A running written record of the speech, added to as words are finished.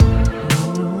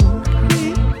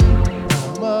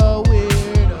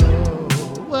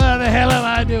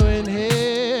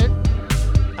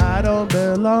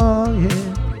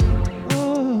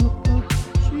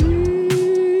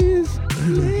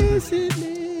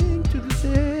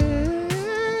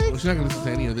she's not gonna listen to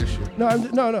any of this shit. No,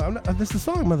 I'm not. This is the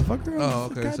song, motherfucker. Oh,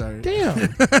 okay, God sorry.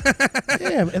 Damn.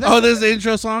 Damn. Oh, this is the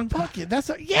intro song? Fuck it.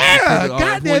 That's yeah.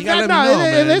 God damn. I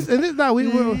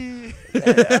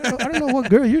don't know what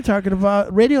girl you're talking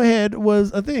about. Radiohead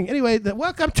was a thing. Anyway,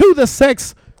 welcome to the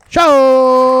Sex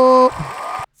Show.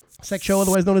 Sex Show,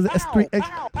 otherwise known as the S3X.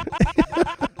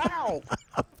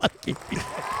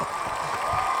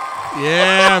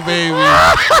 Yeah, baby.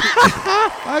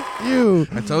 Fuck you.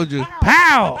 I told you.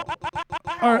 Pow.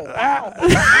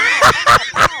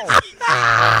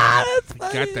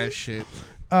 Got that shit.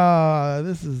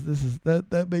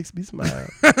 That makes me smile.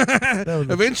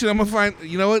 Eventually, I'm gonna find.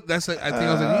 You know what? I was like, you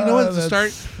know what? To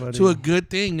start funny. to a good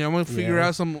thing, I'm gonna figure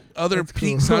out some other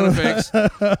peak cool. sound effects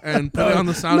and put it on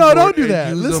the soundboard. No, don't do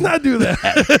that. Let's not do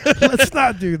that. Let's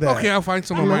not do that. Okay, I'll find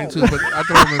some of mine too, but I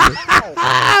don't remember.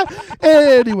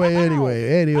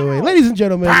 Anyway, ladies and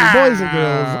gentlemen, boys and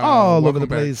girls, all over the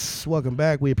back. place, welcome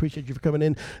back. We appreciate you for coming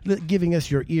in, giving us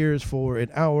your ears for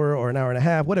an hour or an hour and a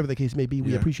half, whatever the case may be.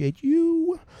 We appreciate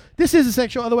you. This is a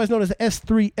Sex Show, otherwise known as the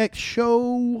S3X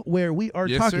Show, where we are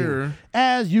talking,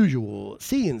 as usual,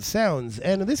 scenes, sounds,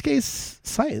 and in this case,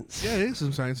 science. Yeah, there's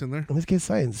some science in there. In this case,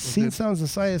 science. Scenes, sounds, and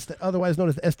science, otherwise known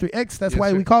as the S3X. That's Yes,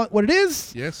 why sir. we call it what it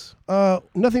is. Yes.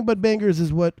 Nothing but bangers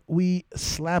is what we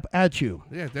slap at you.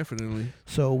 Yeah, definitely.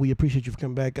 So we appreciate you for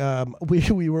coming back. We've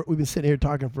been sitting here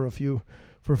talking for a few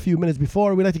minutes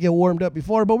before. We like to get warmed up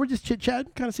before, but we're just chit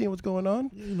chatting, kind of seeing what's going on.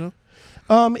 You know.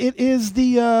 It is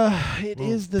the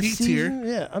Pete's season. here.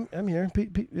 Yeah, I'm here.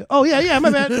 Pete. Oh yeah, my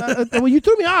bad. Well, you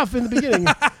threw me off in the beginning.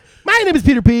 My name is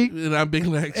Peter P. And I'm Big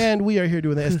Lex. And we are here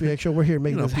doing the S3X Show. We're here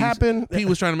making this happen. Pete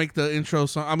was trying to make the intro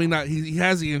song. I mean, he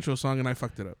has the intro song, and I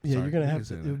fucked it up. Yeah, Sorry. you're gonna have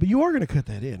to, but you are gonna cut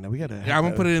that in. Now we gotta. Yeah, I'm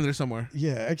gonna put it in there somewhere.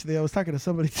 Yeah, actually, I was talking to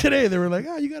somebody today. They were like,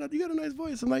 "Oh, you got a nice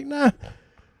voice." I'm like, "Nah."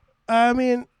 I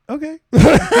mean, okay. Hell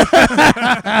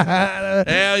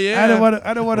yeah. I don't want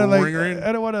to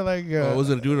like. Oh, was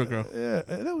it a dude or a girl? Yeah,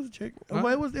 that was a chick. Huh?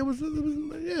 Well, it was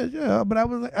yeah. But I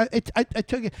was like, I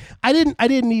took it. I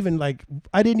didn't even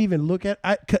look at.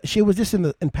 She was just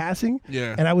in passing.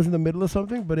 Yeah. And I was in the middle of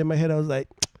something, but in my head I was like,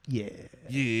 yeah.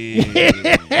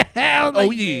 Yeah. Like,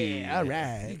 oh yeah. All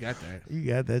right. You got that. You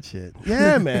got that shit.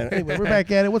 Yeah, man. Anyway, we're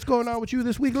back at it. What's going on with you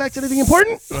this week, Lex? Anything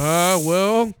important?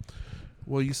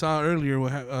 Well, you saw earlier.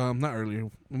 Not earlier.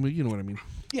 I mean, you know what I mean.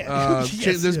 Yeah.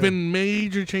 There's been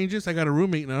major changes. I got a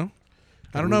roommate now.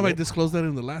 I don't know if I disclosed that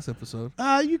in the last episode.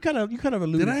 You kind of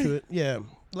alluded to it. Yeah.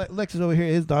 Lex is over here.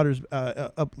 His daughter's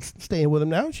up staying with him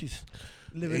now. She's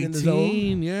living 18, in the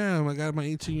zone. Yeah, I got my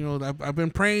 18-year-old. I've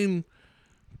been praying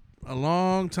a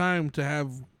long time to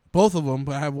have both of them,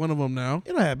 but I have one of them now.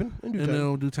 It'll happen in due time.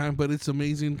 It'll do time, but it's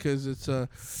amazing because it's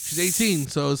she's 18,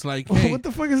 so it's like, hey. What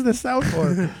the fuck is this sound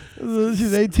for?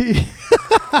 She's 18.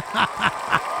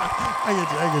 I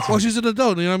get you. Well, she's an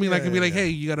adult. You know what I mean? Yeah, I can be like, hey,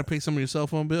 you got to pay some of your cell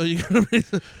phone bill. You gotta pay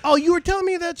Oh, you were telling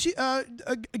me that she a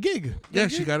gig. Yeah,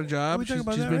 she got a job. She's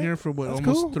been here for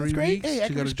almost 3 weeks. Hey,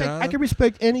 she got a job. I can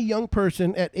respect any young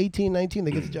person at 18, 19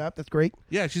 that gets a job. That's great.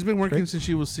 Yeah, she's been working since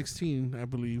she was 16, I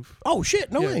believe. Oh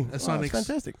shit! No way. That's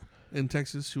fantastic. In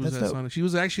Texas, she was That's at dope. Sonic. She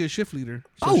was actually a shift leader,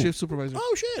 shift supervisor.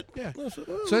 Oh shit! Yeah.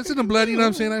 So it's in the blood. You know what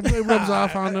I'm saying? It rubs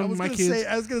off on them. My kids.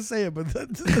 I was gonna say it,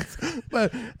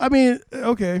 but I mean,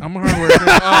 okay. I'm a hard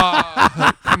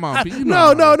worker. Come on, Pete, you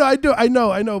know. No. I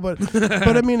know, but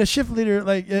I mean, a shift leader,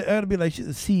 like it ought to be like she's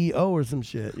a CEO or some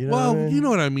shit. You know well, what I mean? you know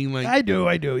what I mean. Like I do.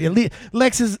 Yeah,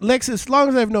 Lex, as long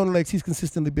as I've known Lex, he's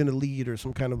consistently been a lead or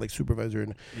some kind of like supervisor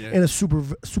in a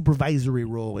supervisory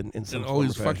role in some. And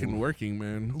always fucking working,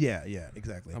 man. Yeah,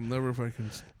 exactly. I'm never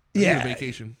fucking.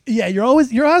 Vacation. Yeah, you're a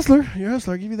hustler. You're a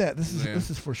hustler. I'll give you that. This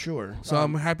is for sure. So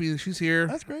I'm happy that she's here.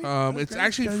 That's great. It's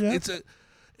actually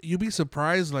you'd be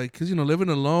surprised, like, because living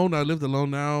alone. I lived alone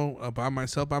now by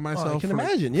myself. Oh, I can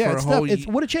imagine. Yeah, it's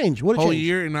what a change. What a whole change.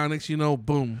 year, and now next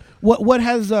boom. What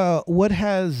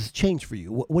has changed for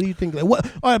you? What do you think? Like, what?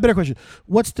 All right, better question.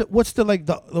 What's the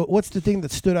thing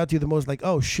that stood out to you the most? Like,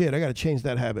 oh shit, I got to change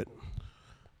that habit.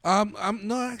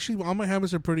 Actually, all my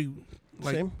habits are pretty.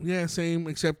 Like, same? Yeah, same,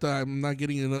 except I'm not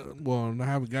getting I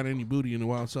haven't got any booty in a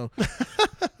while, so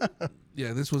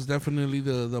yeah, this was definitely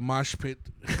the mosh pit.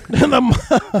 The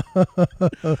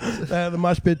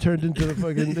mosh pit turned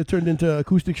into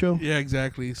acoustic show. Yeah,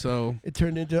 exactly. So it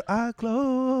turned into I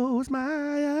close my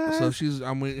eyes. So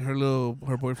I'm waiting. Her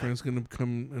boyfriend's gonna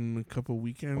come in a couple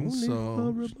weekends,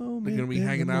 so they're gonna be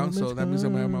hanging out. So that means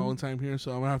I'm gonna have my own time here.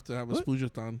 So I'm gonna have to have a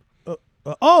spoojathon.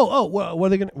 Well, where are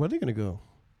they gonna go?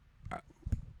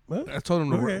 I told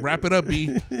him to wrap it up,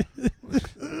 B.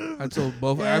 I told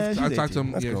both. I talked to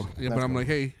him. Cool. But I'm like,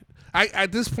 hey,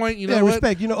 At this point, you know what?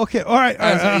 Respect. You know, okay, all right.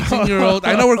 As an 18-year-old,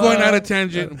 I know we're going out of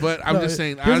tangent, but I'm just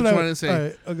saying. I just wanted to say. All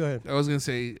right, go ahead. I was gonna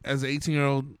say, as an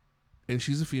 18-year-old, and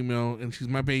she's a female, and she's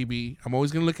my baby. I'm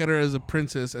always gonna look at her as a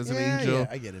princess, as an angel. Yeah,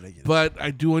 I get it. But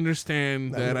I do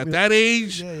understand that at that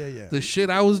age, the shit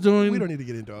I was doing. We don't need to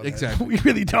get into all that. Exactly. We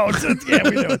really don't. Yeah,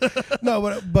 we don't.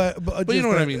 No, but you know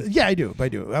what I mean. Yeah, I do.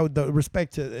 I would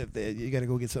respect to you got to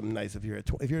go get something nice if you're a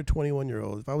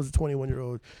 21-year-old. If I was a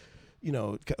 21-year-old. You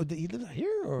know, he lives out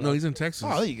here? Or? No, he's in Texas.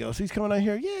 Oh, there you go. So he's coming out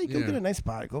here. Yeah, go get a nice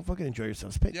spot. Go fucking enjoy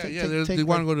yourself. They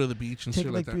want to go to the beach and shit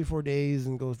like that. Take 3-4 days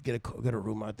and go get a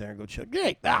room out there and go chill.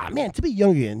 Great. Man, to be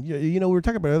young again. You know, we were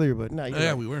talking about it earlier, but no.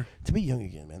 Yeah, we were. To be young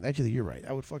again, man. Actually, you're right.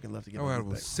 I would fucking love to get my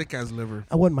liver back. Sick-ass liver.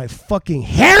 I want my fucking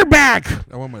hair back.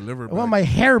 I want my liver back. I want my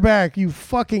hair back, you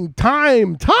fucking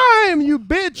time, you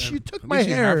bitch. You took my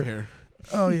hair.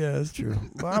 Oh yeah, that's true.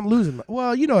 Well, I'm losing.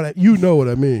 You know what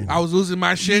I mean. I was losing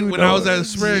my shit when I was at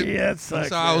Sprint. Yeah, it sucks,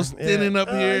 so I was thinning up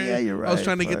here. Yeah, you're right. I was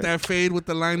trying to get that fade with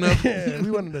the lineup. Yeah,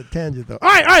 we wanted a tangent though. All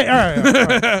right.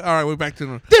 All right, we're back to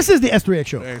the. This is the S3X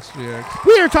show. S3X.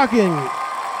 We are talking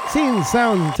scenes,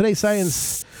 sounds, today's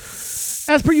science.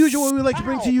 As per usual, we like to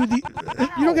bring to you the.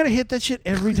 You don't gotta hit that shit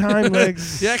every time,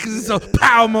 Legs. Yeah, because it's a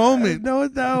pow moment. No. You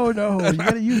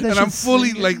gotta use that. And shit I'm fully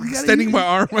extending my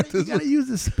arm at this. You gotta use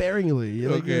it sparingly.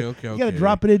 Okay. You gotta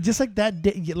drop it in, just like that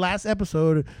last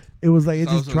episode. It was like it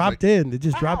just dropped in. It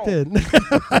just dropped in.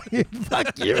 Fuck you.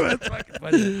 It's fucking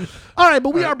funny. All right,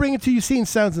 but we are bringing to you scenes,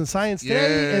 sounds, and science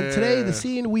today. And today, the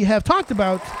scene we have talked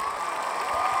about.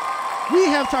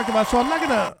 So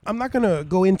I'm not gonna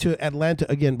go into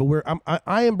Atlanta again, but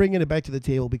I am bringing it back to the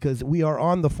table because we are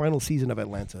on the final season of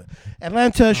Atlanta.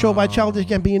 Atlanta, show by Childish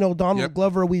Gambino, Donald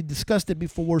Glover. We discussed it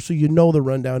before, so you know the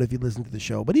rundown if you listen to the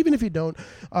show. But even if you don't,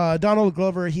 Donald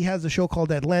Glover, he has a show called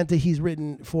Atlanta. He's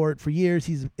written for it for years.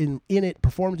 He's in it,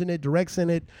 performs in it, directs in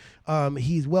it.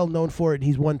 He's well known for it, and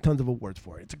he's won tons of awards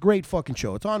for it. It's a great fucking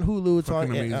show. It's on Hulu. It's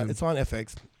on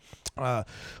FX.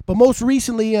 But most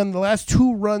recently, on the last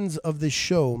 2 runs of this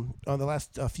show, on the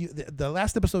last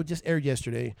episode just aired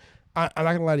yesterday. I'm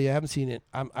not gonna lie to you, I haven't seen it.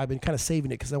 I've been kind of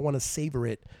saving it because I want to savor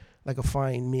it like a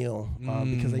fine meal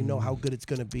because I know how good it's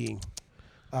gonna be.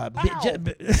 That's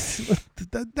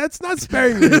not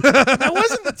sparing me. That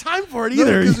wasn't the time for it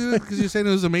either. Because you're saying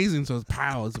it was amazing, so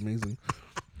it's amazing.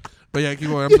 But yeah, keep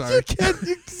going. I'm sorry.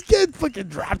 You just can't fucking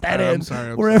drop that in. I'm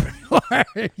sorry. Wherever you are.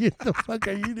 What the fuck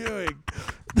are you doing?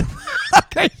 The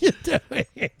fuck are you doing?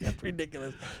 That's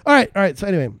ridiculous. All right. So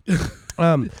anyway,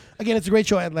 again, it's a great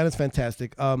show. Atlanta's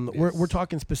fantastic. We're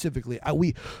talking specifically.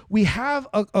 We have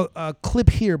a clip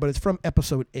here, but it's from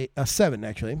episode 7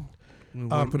 actually.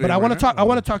 But I want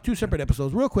to talk 2 separate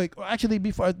episodes real quick. Actually,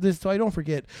 before this, so I don't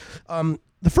forget.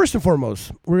 The first and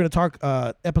foremost, we're going to talk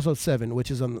episode 7,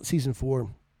 which is on season 4.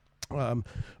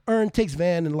 Ern takes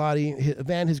Van and Lottie,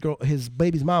 his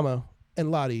baby's mama,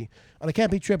 and Lottie on a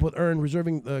camping trip with Ern,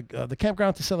 reserving the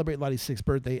campground to celebrate Lottie's 6th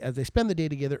birthday. As they spend the day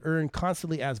together, Ern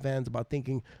constantly asks Van about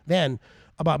thinking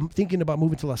about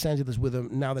moving to Los Angeles with him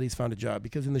now that he's found a job.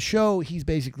 Because in the show, he's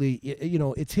basically,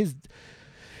 it's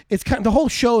kind of, the whole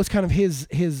show is kind of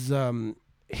his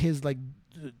like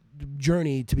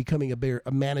journey to becoming a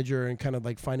manager and kind of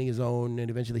like finding his own,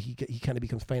 and eventually he kind of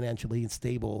becomes financially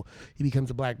unstable. He becomes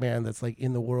a black man that's like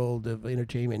in the world of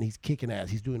entertainment. He's kicking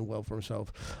ass. He's doing well for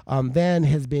himself. Van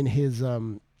has been his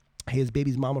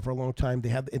baby's mama for a long time. They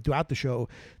have throughout the show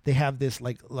they have this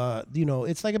like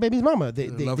it's like a baby's mama. They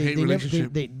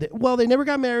relationship. They never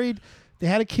got married. They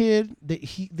had a kid.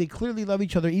 They clearly love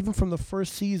each other even from the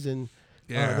first season.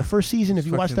 Yeah. The first season, if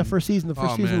you watch that first season,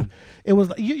 man. It was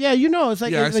like, it's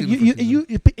like,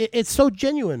 it's so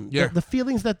genuine. Yeah. The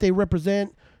feelings that they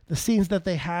represent, the scenes that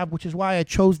they have, which is why I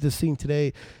chose this scene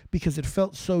today, because it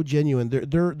felt so genuine.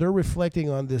 They're reflecting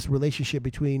on this relationship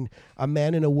between a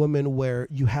man and a woman where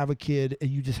you have a kid and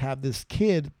you just have this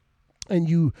kid and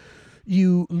you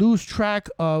lose track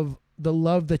of the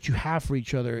love that you have for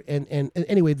each other. And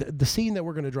anyway, the scene that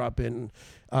we're going to drop in,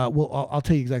 I'll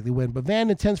tell you exactly when. But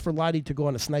Van intends for Lottie to go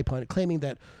on a snipe hunt, claiming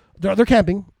that they're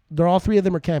camping. They're all 3 of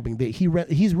them are camping.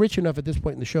 He's rich enough at this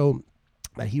point in the show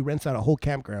that he rents out a whole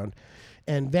campground.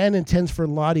 And Van intends for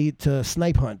Lottie to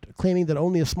snipe hunt, claiming that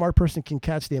only a smart person can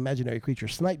catch the imaginary creature.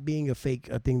 Snipe being a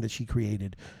thing that she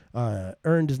created.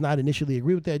 Ern does not initially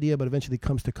agree with the idea, but eventually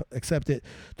comes to accept it.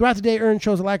 Throughout the day, Ern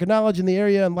shows a lack of knowledge in the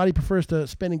area, and Lottie prefers to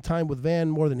spending time with Van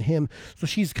more than him. So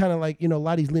she's kind of like,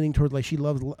 Lottie's leaning towards like she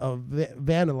loves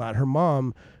Van a lot, her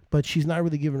mom, but she's not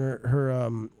really giving her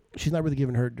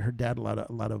dad a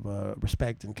lot of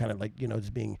respect and kind of like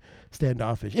just being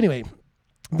standoffish. Anyway.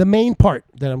 The main part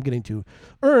that I'm getting to,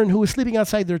 Ern, who is sleeping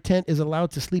outside their tent, is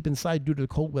allowed to sleep inside due to the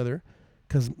cold weather.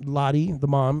 because Lottie, the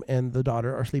mom, and the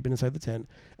daughter are sleeping inside the tent.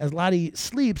 As Lottie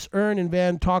sleeps, Ern and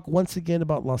Van talk once again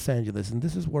about Los Angeles, and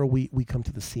this is where we come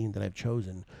to the scene that I've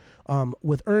chosen.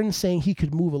 With Ern saying he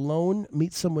could move alone,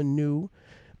 meet someone new.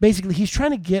 Basically, he's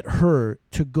trying to get her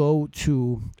to go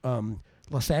to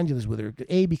Los Angeles with her.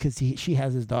 A, because she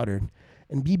has his daughter,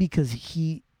 and B, because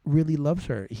he really loves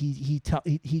her. He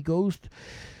goes.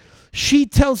 She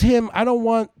tells him, "I don't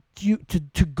want you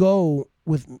to go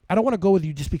with. I don't want to go with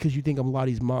you just because you think I'm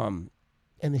Lottie's mom."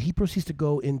 And then he proceeds to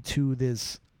go into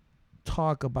this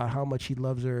talk about how much he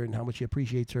loves her and how much he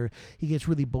appreciates her. He gets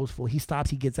really boastful. He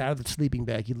stops. He gets out of the sleeping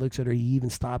bag. He looks at her. He even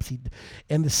stops.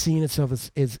 And the scene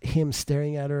itself is him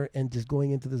staring at her and just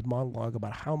going into this monologue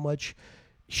about how much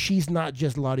she's not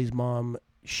just Lottie's mom.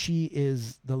 She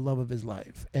is the love of his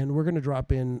life. And we're going to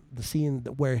drop in the scene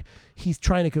where he's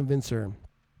trying to convince her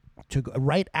to go.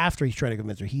 Right after he's trying to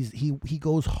convince her, he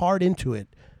goes hard into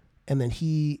it, and then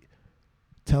he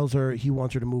tells her he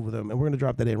wants her to move with him, and we're going to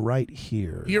drop that in right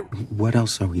here. What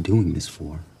else are we doing this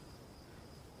for?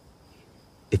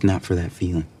 If not for that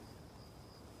feeling.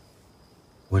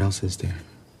 What else is there?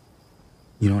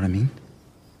 You know what I mean?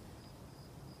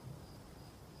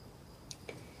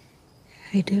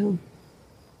 I do.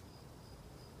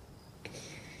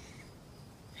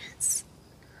 It's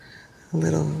a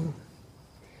little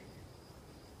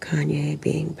Kanye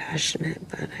being passionate,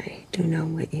 but I do know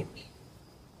what you mean.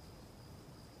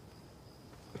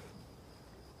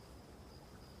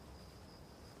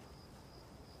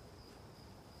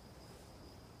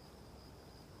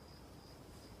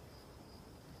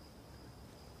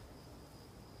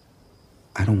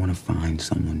 I don't want to find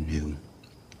someone new.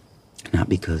 Not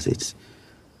because it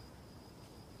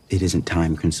isn't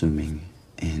time consuming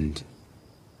and,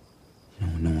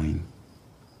 annoying,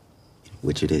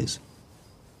 which it is.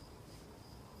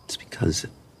 It's because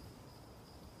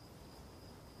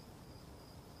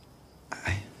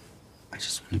I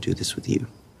just want to do this with you.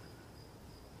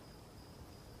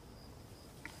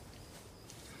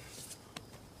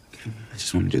 Okay? I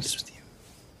just want to do this with you.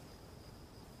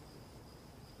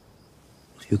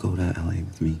 Will you go to LA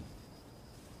with me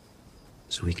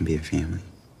so we can be a family?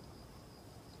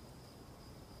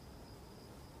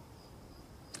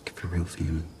 Like a real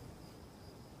family.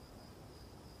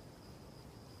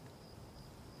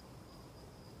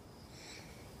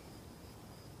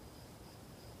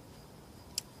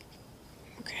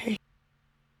 Okay.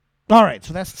 All right,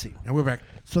 so that's the scene. And we're back.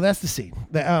 So that's the scene.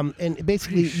 And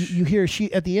basically, you hear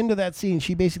she at the end of that scene,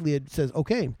 she basically says,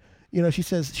 "Okay." She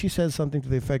says something to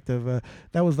the effect of,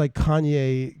 "That was like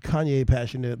Kanye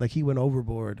passionate, like he went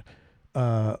overboard,"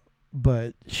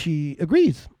 but she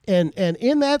agrees. And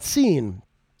in that scene,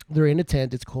 they're in a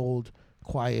tent. It's cold,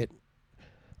 quiet,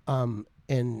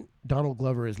 and Donald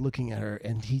Glover is looking at her,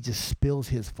 and he just spills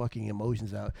his fucking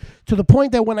emotions out to the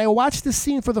point that when I watched this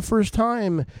scene for the first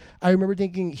time, I remember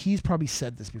thinking he's probably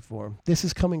said this before. This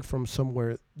is coming from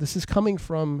somewhere. This is coming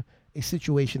from a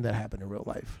situation that happened in real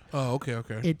life. Oh,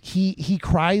 okay. He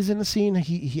cries in the scene.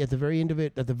 He at the very end of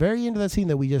that scene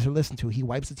that we just listened to, he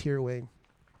wipes a tear away.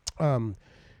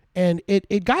 And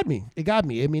it got me. It got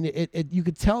me. I mean, it you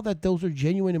could tell that those are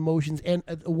genuine emotions. And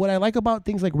what I like about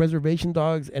things like Reservation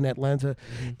Dogs and Atlanta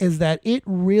is that it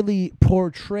really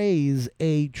portrays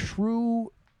a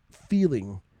true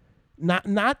feeling. Not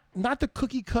the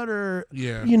cookie cutter,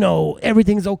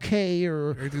 everything's okay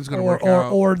or everything's gonna work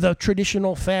out, or the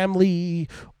traditional family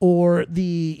or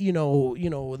the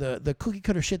the cookie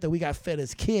cutter shit that we got fed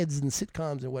as kids and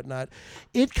sitcoms and whatnot.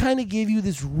 It kind of gave you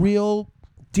this real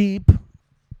deep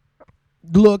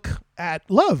look at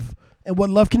love and what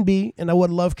love can be and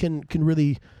what love can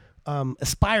really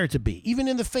aspire to be, even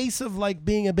in the face of like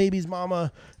being a baby's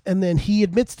mama. And then he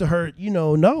admits to her,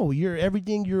 no, you're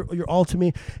everything, you're all to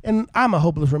me. And I'm a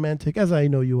hopeless romantic, as I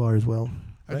know you are as well.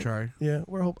 Right? I try. Yeah,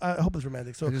 we're hopeless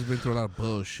romantic. So I just been through a lot of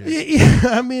bullshit. Yeah,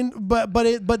 I mean, but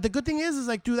the good thing is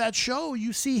like through that show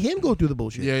you see him go through the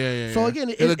bullshit. Yeah. So again,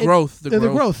 the growth.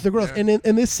 Yeah. And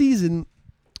in this season,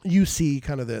 you see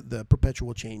kind of the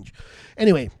perpetual change.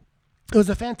 Anyway. It was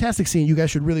a fantastic scene. You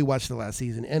guys should really watch the last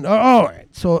season. And all right,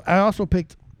 so I also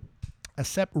picked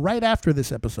right after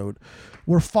this episode.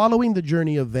 We're following the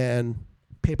journey of Van,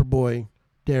 Paperboy,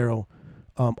 Daryl,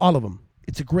 all of them.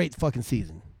 It's a great fucking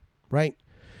season, right?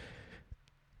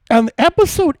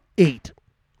 Episode 8,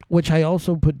 which I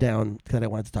also put down that I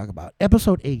wanted to talk about.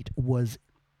 Episode 8 was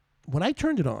when I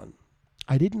turned it on.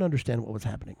 I didn't understand what was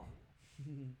happening.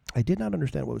 I did not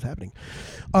understand what was happening.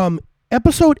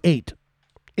 Episode 8.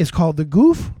 Is called The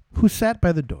Goof Who Sat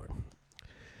by the Door.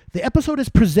 The episode is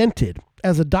presented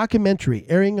as a documentary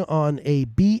airing on a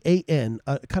BAN,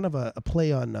 kind of a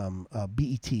play on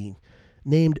BET,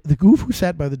 named The Goof Who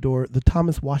Sat by the Door, The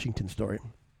Thomas Washington Story.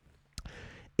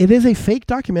 It is a fake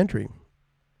documentary.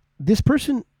 This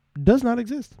person does not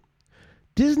exist.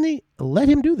 Disney let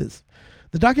him do this.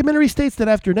 The documentary states that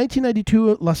after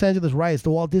 1992 Los Angeles riots,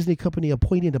 the Walt Disney Company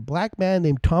appointed a black man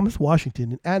named Thomas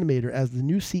Washington, an animator, as the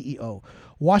new CEO.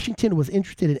 Washington was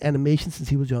interested in animation since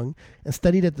he was young and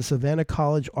studied at the Savannah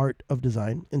College Art of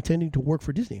Design, intending to work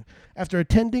for Disney. After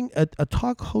attending a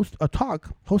talk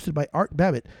hosted by Art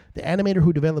Babbitt, the animator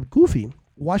who developed Goofy,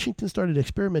 Washington started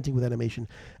experimenting with animation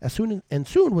soon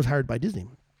was hired by Disney.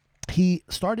 He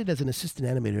started as an assistant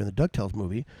animator in the DuckTales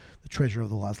movie, The Treasure of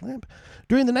the Lost Lamp.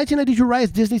 During the 1992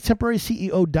 riots, Disney's temporary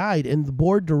CEO died, and the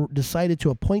board decided to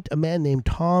appoint a man named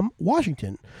Tom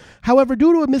Washington. However,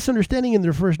 due to a misunderstanding in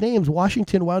their first names,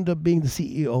 Washington wound up being the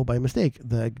CEO by mistake,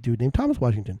 the dude named Thomas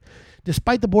Washington.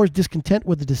 Despite the board's discontent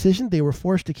with the decision, they were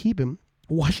forced to keep him.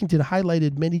 Washington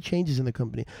highlighted many changes in the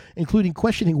company, including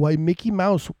questioning why Mickey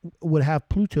Mouse would have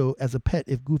Pluto as a pet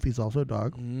if Goofy's also a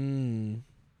dog.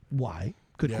 Why?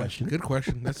 Good question. Good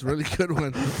question. That's a really good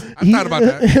one. I thought about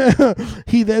that.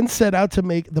 He then set out to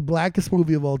make the blackest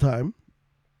movie of all time.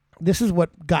 This is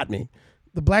what got me.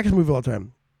 The blackest movie of all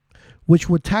time, which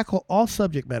would tackle all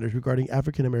subject matters regarding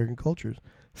African American cultures,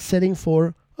 setting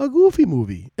for a Goofy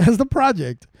movie as the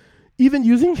project, even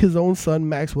using his own son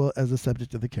Maxwell as the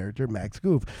subject of the character Max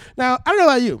Goof. Now, I don't know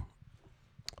about you,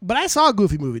 but I saw a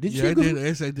Goofy movie. Did you see a Goofy?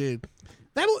 Yes, I did.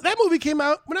 That movie came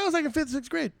out when I was like in 5th, 6th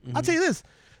grade. Mm-hmm. I'll tell you this.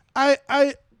 I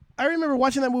remember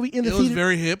watching that movie in the theater. It was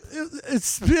very hip.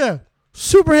 It's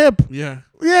super hip. Yeah.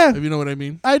 Yeah. If you know what I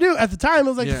mean. I do. At the time, it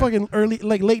was like fucking early,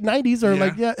 like late 90s or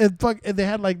they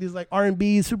had like these like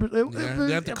R&B super.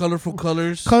 They had the colorful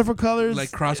colors.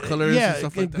 Like cross colors and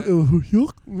stuff like that. It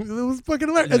was fucking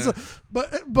hilarious. Yeah.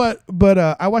 So, but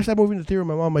I watched that movie in the theater with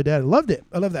my mom and my dad. I loved it.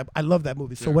 I love that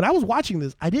movie. So when I was watching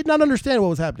this, I did not understand what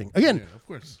was happening. Again, of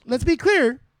course. Let's be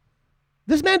clear.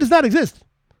 This man does not exist.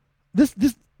 This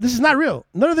is not real.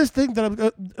 None of this thing that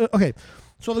I'm... okay,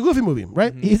 so the Goofy movie,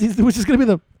 right? Mm-hmm. Which is going to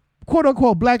be the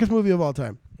quote-unquote blackest movie of all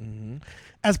time. Mm-hmm.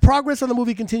 As progress on the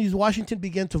movie continues, Washington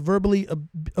began to verbally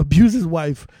abuse his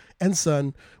wife and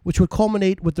son, which would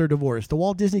culminate with their divorce. The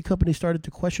Walt Disney Company started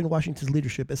to question Washington's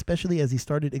leadership, especially as he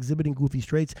started exhibiting Goofy's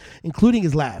traits, including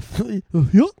his laugh.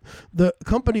 The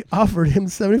company offered him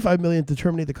 $75 million to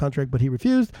terminate the contract, but he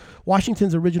refused.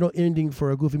 Washington's original ending for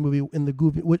a Goofy movie in the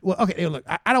Goofy... Well, okay, look,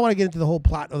 I don't want to get into the whole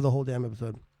plot of the whole damn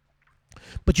episode.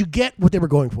 But you get what they were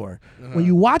going for. Uh-huh. When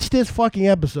you watch this fucking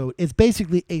episode, it's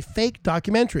basically a fake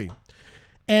documentary.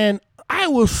 And I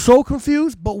was so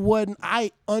confused, but when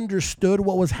I understood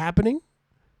what was happening,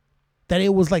 that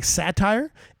it was like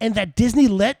satire, and that Disney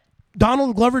let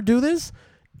Donald Glover do this,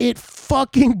 it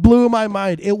fucking blew my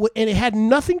mind. And it had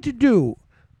nothing to do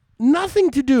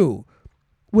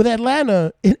with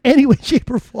Atlanta in any way, shape,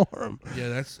 or form.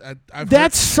 Yeah,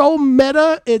 that's so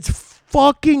meta. It's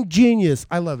fucking genius.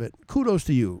 I love it. Kudos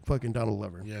to you, fucking Donald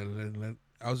Glover. Yeah,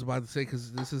 I was about to say,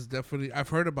 because this is definitely... I've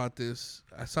heard about this.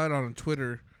 I saw it on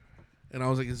Twitter, and I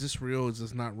was like, is this real? Is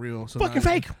this not real? So fucking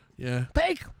fake. Yeah.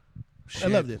 Fake. Shit. I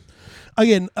loved it.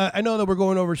 Again, I know that we're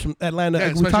going over some Atlanta.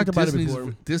 Yeah, we talked about Disney's,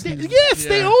 it before. Yes,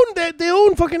 they own that. They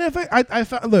own fucking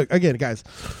FX. Look, again, guys.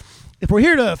 If we're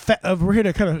here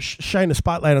to kind of shine a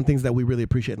spotlight on things that we really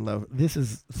appreciate and love, this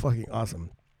is fucking awesome.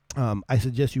 I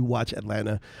suggest you watch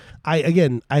Atlanta.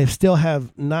 I still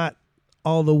have not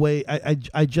all the way.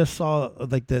 I just saw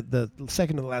like the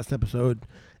second to the last episode,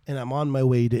 and I'm on my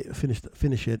way to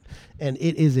finish it. And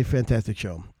it is a fantastic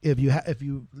show. If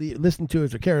you listen to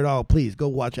it or care at all, please go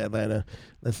watch Atlanta.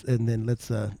 Let's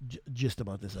gist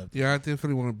about this up. Yeah, I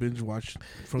definitely want to binge watch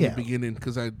from the beginning,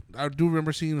 because I do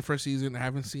remember seeing the first season. I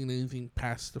haven't seen anything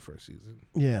past the first season.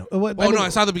 Yeah. I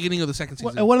saw the beginning of the second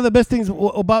season. One of the best things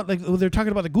about they're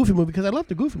talking about the Goofy movie, because I love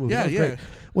the Goofy movie. Yeah.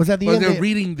 Was at the end they're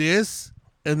reading this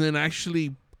and then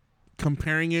actually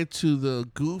comparing it to the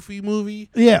Goofy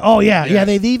movie. Yeah. Oh yeah. Yeah.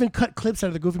 They even cut clips out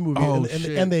of the Goofy movie. Oh,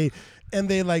 and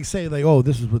they like say like, oh,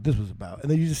 this is what this was about, and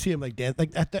then you just see him like dance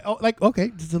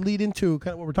okay, just to lead into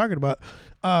kind of what we're talking about.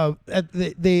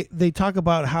 They talk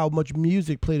about how much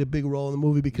music played a big role in the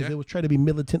movie, because it was trying to be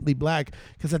militantly black.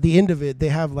 Because at the end of it, they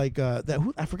have like I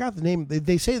forgot the name.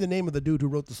 They say the name of the dude who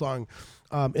wrote the song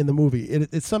in the movie.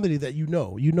 It's somebody that you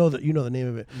know the name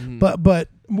of it. Mm-hmm. But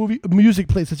music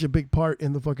plays such a big part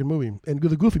in the fucking movie, and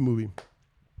the Goofy movie.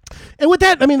 And with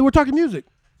that, I mean, we're talking music.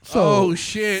 So, oh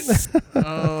shit! That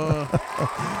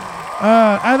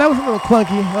was a little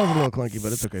clunky.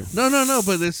 But it's okay. No.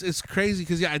 But it's crazy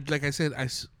because like I said,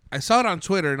 I saw it on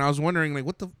Twitter and I was wondering like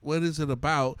what is it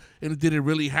about, and did it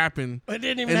really happen? It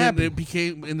didn't even happen. And it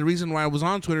became, and the reason why I was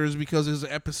on Twitter is because there's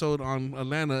an episode on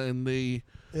Atlanta, and they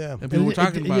Yeah, and people were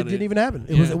talking about it. It didn't even happen.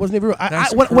 It wasn't even real.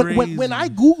 When I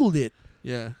Googled it,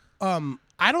 yeah.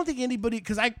 I don't think anybody,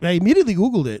 because I immediately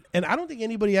Googled it, and I don't think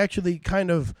anybody actually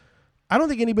I don't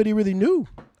think anybody really knew.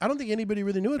 I don't think anybody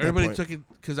really knew at that point. Everybody took it,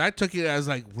 because I took it as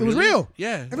like, really? It was real.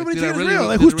 Yeah. Everybody took it as real.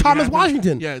 Like, who's Thomas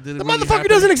Washington? Yeah. The motherfucker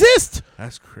doesn't exist.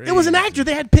 That's crazy. It was an actor.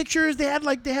 They had pictures. They had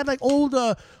like old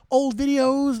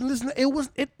videos. And listen, it was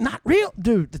not real,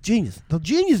 dude. The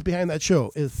genius behind that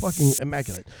show is fucking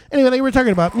immaculate. Anyway, they were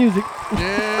talking about music.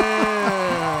 Yeah.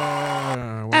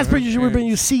 As per usual, we're bringing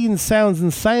you scenes, sounds,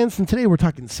 and science, and today we're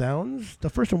talking sounds. The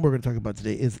first one we're going to talk about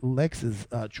today is Lex's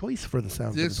choice for the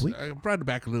sounds of this week. I brought it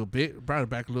back a little bit. I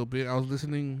was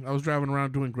listening. I was driving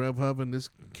around doing Grubhub, and this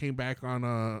came back on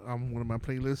one of my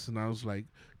playlists, and I was like,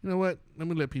 you know what? Let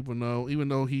me let people know, even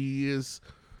though he is.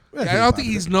 I don't think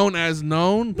he's known as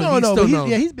known, but he's still known.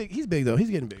 Yeah, he's big. He's big though. He's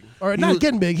getting big. Or not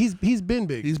getting big. He's been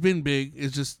big. He's been big.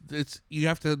 It's just you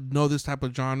have to know this type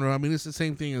of genre. I mean, it's the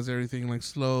same thing as everything, like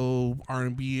slow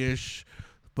R&B ish,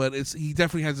 but he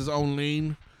definitely has his own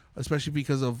lane, especially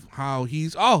because of how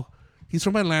he's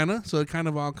from Atlanta, so it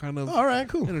all right,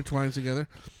 cool, intertwines together.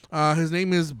 His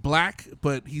name is Black,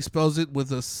 but he spells it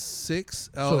with a 6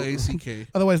 L-A-C-K.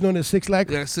 Otherwise known as Six Lack.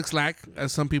 Yeah, Six Lack,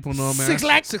 as some people know him as.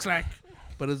 Six Lack.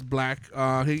 But it's Black.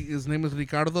 His name is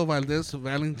Ricardo Valdez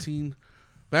Valentine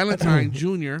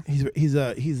Jr. He's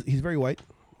very white.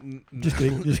 Just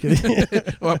kidding.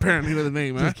 Well, apparently the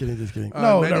name. Just kidding.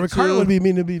 No, Ricardo would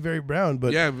mean to be very brown,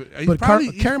 but yeah, but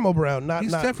caramel brown.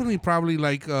 He's definitely probably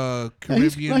like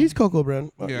Caribbean. He's cocoa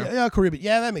brown. Yeah, Caribbean.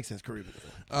 Yeah, that makes sense. Caribbean.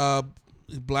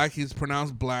 Black. He's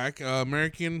pronounced Black.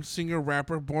 American singer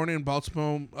rapper, born in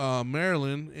Baltimore,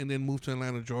 Maryland, and then moved to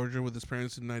Atlanta, Georgia, with his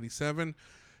parents in '97.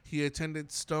 He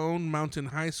attended Stone Mountain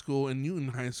High School and Newton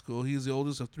High School. He is the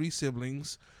oldest of 3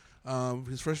 siblings.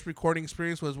 His first recording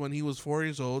experience was when he was 4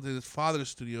 years old in his father's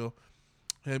studio.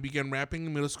 He began rapping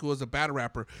in middle school as a battle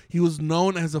rapper. He was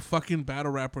known as a fucking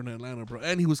battle rapper in Atlanta, bro.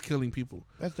 And he was killing people.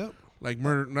 That's dope. Like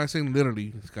murder, not saying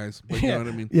literally, guys, but you know what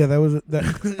I mean. Yeah, that was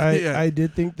that. I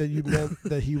did think that you meant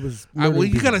that he was. Well,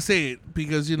 you gotta say it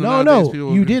because No,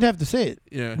 you did have to say it.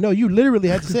 Yeah. No, you literally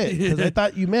had to say it because I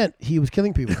thought you meant he was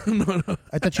killing people. No.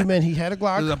 I thought you meant he had a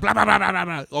Glock. Blah, blah, blah, blah, blah,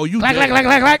 blah. Oh, you Glock.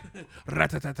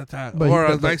 Or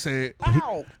as I say it.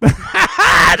 Ow.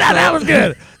 Now that was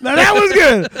good. Now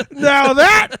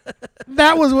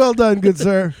that was well done, good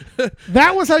sir.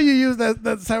 That was how you use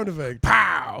that sound effect.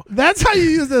 Pow. That's how you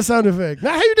use that sound effect.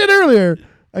 Not how you did earlier.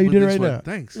 How you did it right now.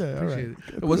 Thanks. Yeah, appreciate it.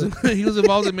 It wasn't. He was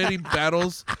involved in many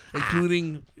battles,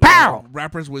 including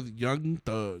rappers with Young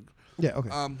Thug. Yeah. Okay.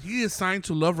 He is signed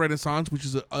to Love Renaissance, which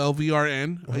is a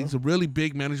LVRN. He's a really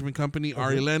big management company.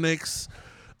 Ari Lennox.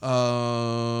 Who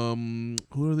are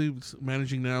they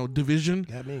managing now? Division.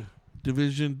 Got me.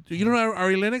 Division. You don't know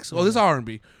Ari Lennox? Oh, this is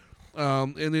R&B.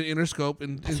 And then Interscope.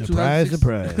 In surprise.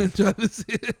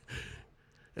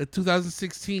 In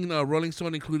 2016, Rolling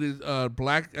Stone included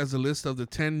Black as a list of the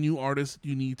 10 new artists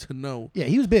you need to know. Yeah,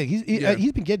 he was big. He's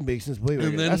been getting big since way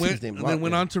and then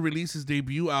went on to release his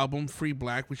debut album, Free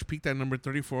Black, which peaked at number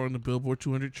 34 on the Billboard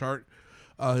 200 chart.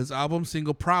 His album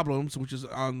single Problems, which is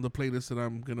on the playlist that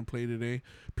I'm going to play today,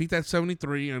 peaked at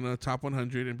 73 on the top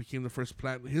 100 and became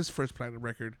his first platinum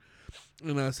record.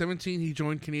 In 17, he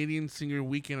joined Canadian singer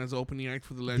Weeknd as opening act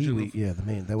for the Legend. The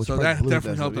main. That was so that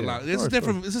definitely helped a lot. It's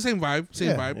different. It's the same vibe.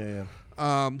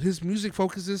 Yeah. His music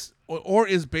focuses or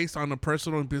is based on the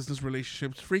personal and business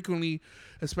relationships, frequently,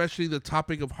 especially the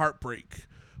topic of heartbreak.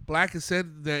 Black has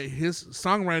said that his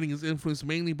songwriting is influenced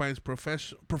mainly by his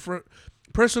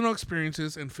personal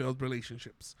experiences and failed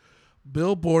relationships.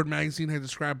 Billboard magazine has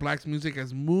described Black's music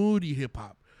as moody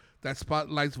hip-hop that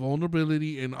spotlights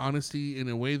vulnerability and honesty in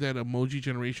a way that Emoji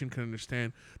Generation can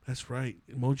understand. That's right,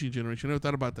 Emoji Generation. I never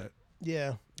thought about that.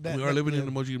 Yeah. We are living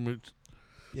in Emoji.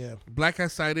 Yeah. Black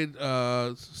has cited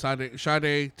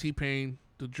Sade, T-Pain,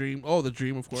 The Dream. Oh, The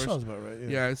Dream, of course. Sounds about right.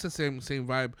 Yeah, it's the same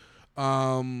vibe.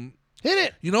 Hit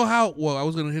it. You know how? Well, I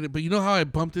was gonna hit it, but you know how I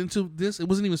bumped into this? It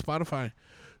wasn't even Spotify.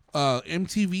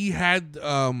 MTV had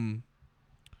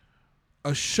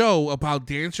a show about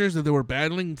dancers that they were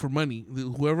battling for money.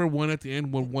 Whoever won at the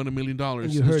end won $1 million.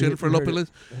 Jennifer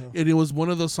Lopez. And it was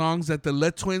one of those songs that the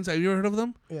Let Twins, have you ever heard of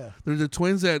them? Yeah. They're the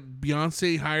twins that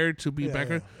Beyonce hired to be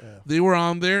backer. Yeah. They were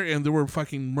on there and they were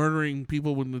fucking murdering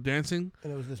people when they're dancing.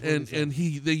 And it was this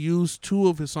they used 2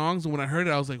 of his songs, and when I heard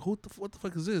it I was like, what the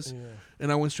fuck is this? Yeah.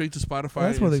 And I went straight to Spotify. Well,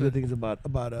 that's one of the good things about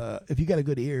if you got a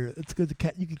good ear, it's good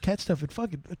to you can catch stuff in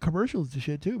fucking commercials and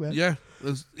shit too, man. Yeah.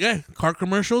 Car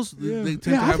commercials. Yeah. They tend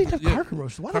to have car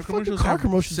commercials. Why the fuck do car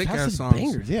commercials have such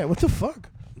bangers? Yeah, what the fuck?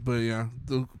 But yeah,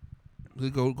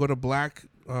 they go to Black.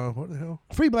 What the hell?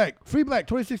 Free Black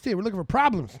 2016. We're looking for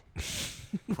problems.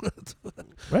 What?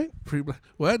 Right? Free Black.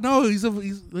 What? No, he's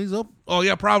up. Oh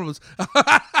yeah, problems.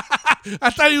 I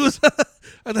thought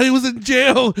he was in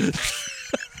jail.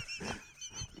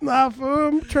 Nah, fool.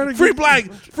 I'm trying to Free Black.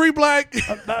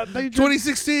 2016.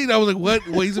 2016. I was like, what?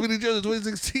 Wait, he's been in jail in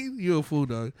 2016? You a fool,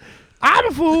 dog. I'm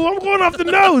a fool. I'm going off the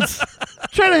notes.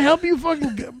 Trying to help you trying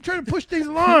to push things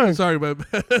along. Sorry, man.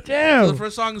 Damn. So the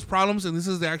first song is Problems, and this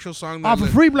is the actual song. Off of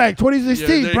Free Black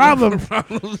 2016. Yeah, Problems.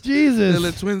 Problems. Jesus. And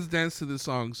the twins dance to this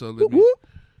song. So Whoop, whoop.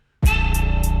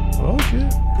 Oh, shit.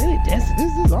 They dancing.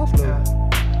 This is awesome. Yeah.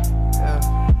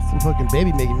 Some fucking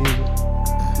baby making music.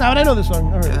 Nah, but I know this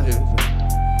song. I heard it.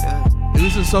 And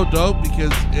this is so dope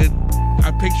because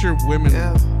I picture women.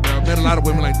 I met a lot of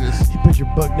women like this. You put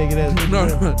your buck naked ass. No,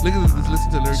 look at this.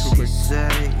 Listen to the lyrics real quick.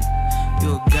 Say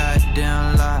you a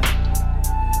goddamn lie.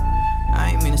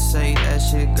 I ain't mean to say that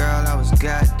shit, girl. I was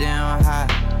goddamn high.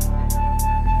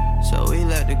 So we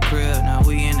left the crib, now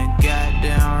we in a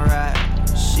goddamn ride.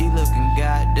 She looking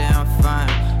goddamn fine.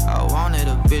 I wanted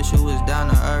a bitch who was down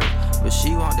to earth, but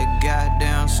she want the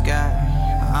goddamn sky.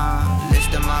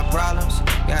 List of my problems.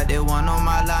 Got that one on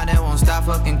my line that won't stop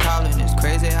fucking calling. It's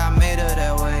crazy how I made her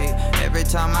that way. Every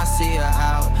time I see her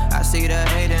out, I see the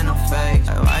hate in her face.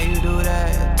 Like, why you do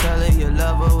that? Tell her you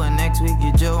love her when next week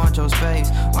you just want your space.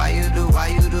 Why you do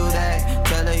that?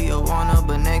 Tell her you want her,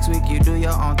 but next week you do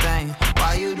your own thing.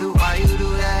 Why you do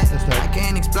that? I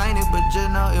can't explain it, but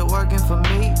just know it working for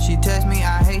me. She text me,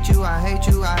 I hate you, I hate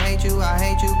you, I hate you, I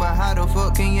hate you. But how the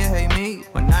fuck can you hate me?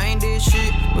 When I ain't did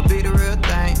shit, but be the real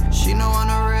thing. She know I'm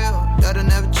the real, that'll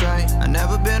never change. I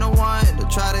never been the one to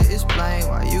try to explain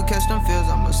why you catch them feels.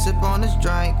 I'ma sip on this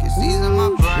drink, it's easy in my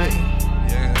brain.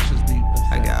 Yeah, that's just deep.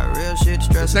 I got real shit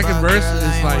stressed. The second about, verse girl, is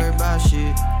I ain't like- worried about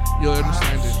shit. You'll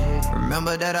understand it.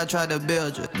 Remember that I tried to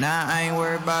build you, now I ain't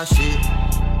worried about shit.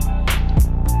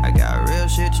 I got real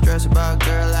shit stressed about,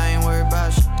 girl, I ain't worried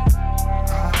about shit.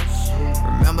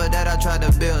 Remember that I tried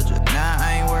to build you, now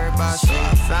I ain't worried about shit.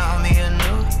 I found me a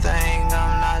new thing,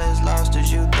 I'm not as lost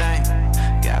as you think.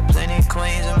 Got plenty of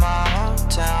queens in my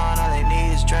hometown, all they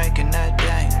need is drinking that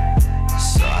thing.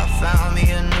 So I found me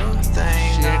a new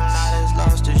thing, I'm not as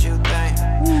lost as you think.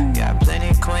 Got plenty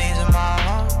of queens in my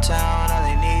hometown, all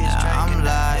they need is drinking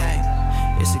that thing.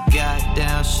 It's a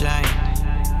goddamn shame.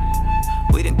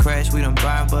 We done crashed, we done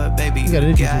burned, but baby, you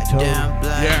goddamn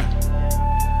blame. Yeah.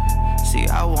 See,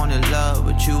 I wanted love,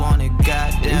 but you wanted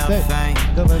goddamn fame.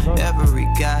 Every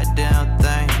goddamn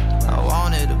thing. I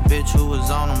wanted a bitch who was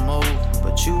on the move,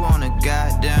 but you wanted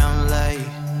goddamn lay.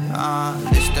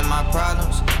 Listing my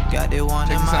problems. Got that one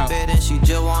in my bed and she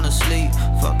just wanna sleep.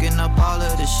 Fucking up all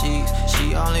of the sheets.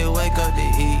 She only wake up to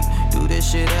eat. Do this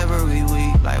shit every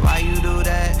week. Like, why you do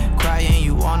that? Crying,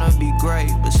 you wanna be great,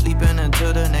 but sleeping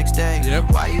until the next day.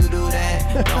 Yep. Why you do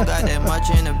that? Don't got that much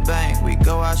in the bank. We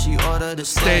go out, she order the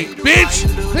steak. Bitch!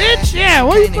 Bitch, yeah,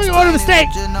 why you fucking order the steak?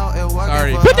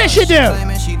 Sorry. Put that shit down.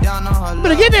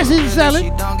 Better get that Caesar salad. She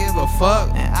don't give a fuck,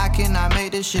 and I cannot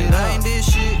make this shit. I ain't this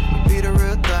shit. Be the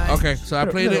real thing. Okay, so I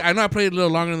played it. I know I played it a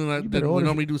little longer than we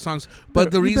normally do songs,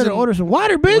 but the You reason better order some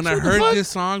water, bitch. when I What the heard fuck? this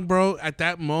song, bro, at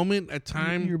that moment, at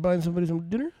time, You're buying somebody some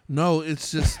dinner? no,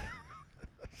 it's just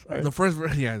the first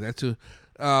verse. Yeah, that too.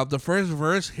 The first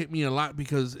verse hit me a lot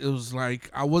because it was like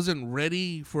I wasn't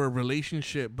ready for a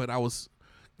relationship, but I was,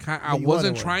 I you wasn't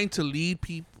wanted one. trying to lead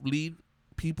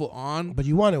people on, But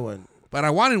you wanted one. but I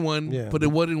wanted one, Yeah. but it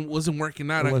wasn't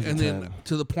working out. It wasn't And then time.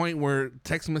 to the point where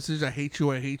text message, I hate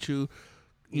you,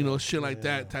 you know, shit like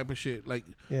that type of shit, like.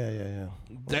 Yeah.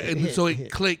 That, It and hit, so it it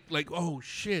hit. clicked like, oh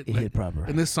shit, It like, hit proper.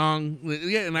 and this song,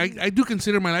 yeah, and I do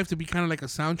consider my life to be kind of like a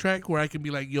soundtrack where I can be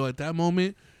like, yo, at that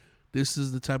moment, this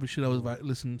is the type of shit I was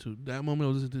listening to. That moment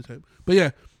I was listening to this type. But yeah,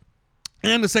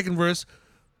 and the second verse,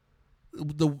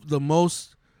 the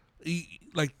most,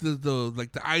 like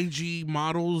the IG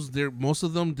models, they're most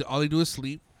of them, all they do is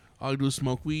sleep, all they do is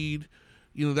smoke weed.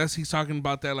 You know, he's talking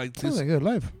about that like Sounds this, like a good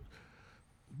life.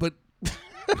 but.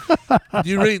 Do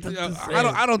you really?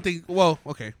 I don't think. Well,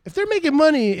 okay. If they're making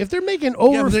money, if they're making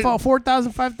over but they-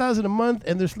 $4,000, $5,000 a month,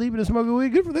 and they're sleeping and smoking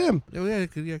weed, good for them. Yeah, yeah. And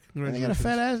they got a Congratulations.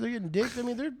 fat ass. They're getting dicks. I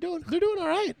mean, they're doing all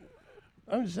right.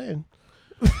 I'm just saying.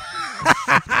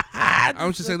 I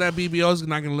was just saying that BBL is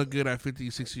not gonna look good at 50,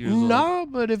 60 years old. No,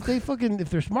 but if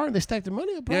they're smart and they stack their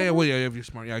money up, Yeah, well, yeah, if you're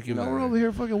smart, yeah, I give No, you we're that. over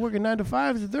here fucking working 9 to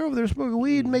 5s. If they're over there smoking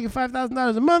weed and making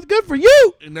 $5,000 a month, good for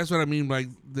you. And that's what I mean. Like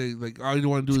all you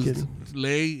want to do Just is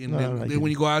lay, and No, then, no, then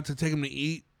when you go out to take them to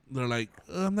eat, they're like,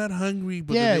 I'm not hungry,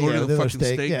 but yeah, then they order the there's no fucking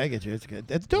steak. Yeah, I get you. It's good.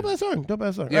 It's dope ass song. Dope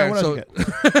ass song. Yeah, All right, so what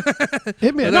else you got?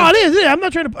 Hit me. No, it is. Yeah, I'm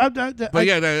not trying to. but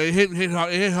yeah, it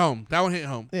hit home. That one hit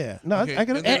home. Yeah, no, Okay. I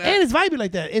can. And it's vibey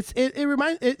like that. It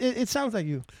reminds. It sounds like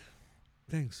you.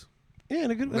 Thanks. Yeah,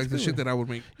 in a good. Like the shit that I would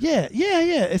make. Yeah.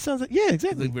 It sounds like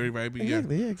exactly. Like very vibey.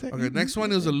 Exactly. Yeah, exactly. Okay, next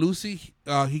one is a Lucy. He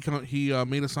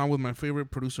made a song with my favorite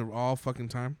producer of all fucking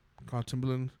time, called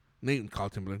Timbaland. Name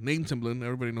Timbaland.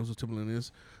 Everybody knows who Timbaland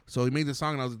is. So he made the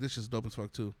song, and I was like, this is dope as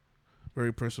fuck too.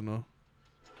 Very personal.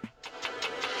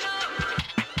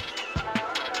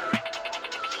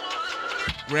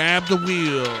 Grab the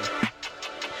wheel.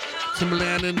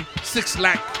 Timbaland and 6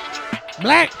 Lack.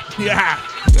 Black. Yeah.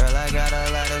 Girl, I got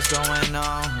a lot that's going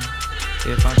on.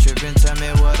 If I'm tripping, tell me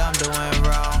what I'm doing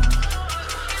wrong.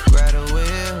 Grab the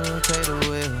wheel, take the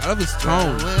wheel. I love his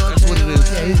tone. That's what it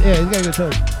is. Yeah, he's got a good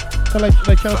tone. Kind of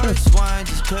like Charles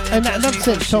Smith. And not the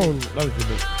same tone.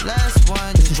 Last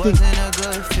one it's just distinct. wasn't a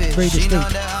good fit. Very She know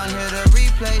distinct. that I'm here to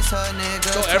replace her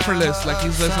nigga. So effortless. Like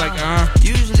he's just like,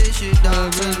 Usually she don't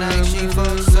tonight, she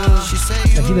fucks up. She say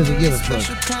you Like he doesn't give a fuck.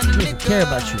 special He kind of doesn't care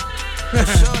about you.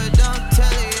 Sure it don't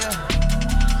tell ya.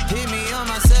 Hit me on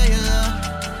my cellular.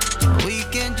 We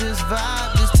can just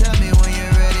vibe. Just tell me when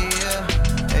you're ready, yeah.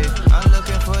 Hey, I'm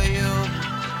looking for you.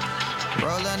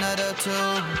 Roll another 2.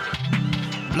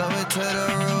 Blow it to the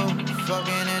roof.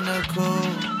 Fucking in the cool.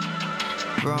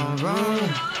 Vroom, vroom.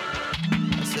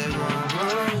 I said vroom,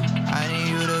 vroom. I need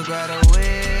you to grab a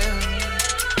wheel.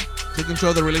 take control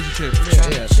of the relationship.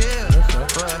 Yeah. Chill,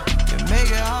 but you make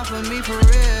it hard for me for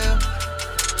real.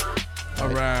 All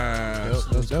right. Yep,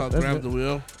 So it's yep, called that's Grab it. the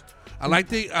Wheel. I like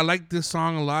this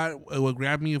song a lot. It will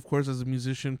grab me, of course, as a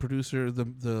musician, producer,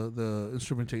 the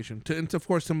instrumentation. And of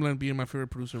course, Timbaland being my favorite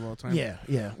producer of all time. Yeah.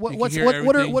 You can hear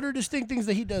everything. What are distinct things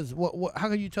that he does? How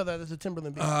can you tell that as a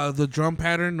Timbaland beat? The drum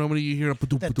pattern, normally you hear a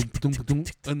ba-doom, That ba-doom, ba-doom, ba-doom,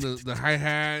 and the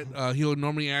hi-hat. He'll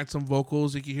normally add some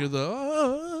vocals. You can hear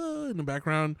the in the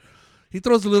background. He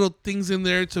throws the little things in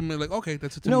there to me, like, okay,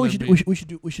 that's a Timbaland No, beat.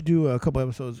 we should do a couple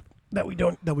episodes that we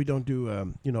don't do our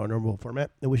normal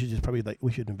format. And we should just probably we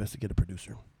should investigate a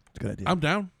producer. It's a good idea. I'm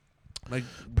down. Like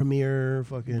Premier,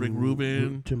 fucking Rick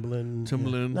Rubin, Timbaland.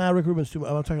 Timbaland. Yeah. Nah, Rick Rubin's too.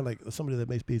 I'm talking like somebody that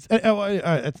makes beats.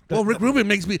 well, Rick Rubin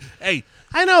makes me. Hey,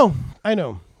 I know.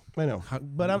 But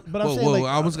I'm whoa, saying like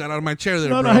I almost got out of my chair there,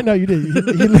 no, bro. I know you did.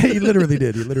 He literally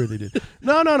did.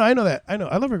 No, I know that. I know.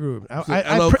 I love Rick Rubin.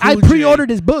 I pre-ordered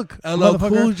his book. LL motherfucker.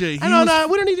 Cool J. I know. No,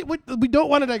 we don't need it. We don't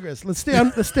want to digress. Let's stay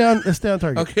on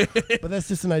target. Okay. But that's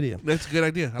just an idea. That's a good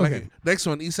idea. I like Okay. it. Next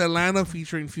one, East Atlanta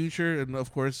featuring Future, and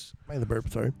of course, Mind the burp.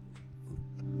 Sorry.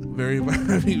 very.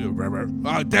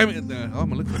 Oh damn it! I'm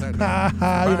gonna look for that.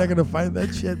 You're not gonna find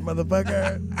that shit,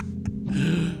 motherfucker.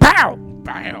 Pow!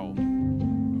 Pow!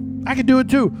 I can do it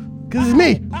too, cause it's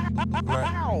me.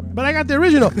 But I got the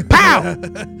original. Pow!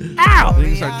 Ow! They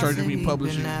can start charging me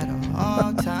publishing. You're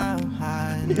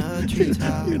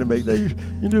gonna make that.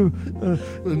 You do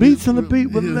beats on the beat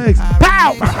with legs.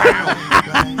 Pow!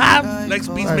 Legs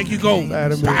beats make you go. I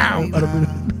don't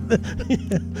mean.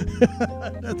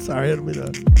 Sorry, I don't mean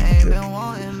that.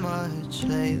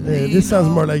 Yeah, this sounds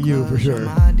more like you for sure.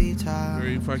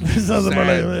 Very fucking This sounds more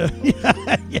sad. like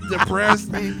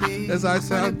Depressed. That's how I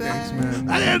sound. Thanks, man.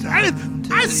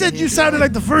 I said you sounded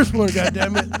like the first one. God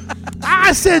damn it!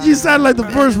 I said you sounded like the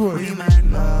first one.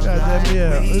 God damn it!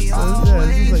 Yeah, this is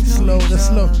like slow. That's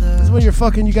slow. This is when you're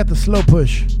fucking. You got the slow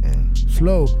push.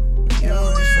 Slow.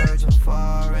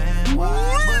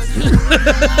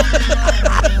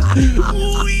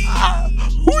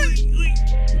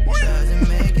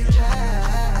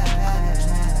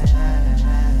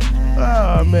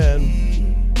 Oh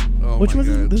man. Oh Which my was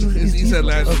God. it? This is It's East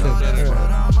Atlanta.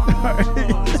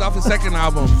 It's off his second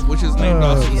album, which is named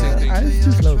also the same thing. It's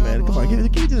too slow, man. Come on, give me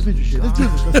this future shit. Let's do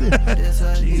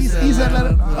this. East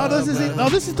Atlanta. Oh, this is it. Oh,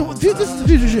 this is the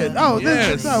future shit. Oh,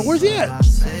 Yes. where's he at?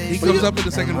 He comes up in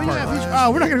the second Where you at, part. Future?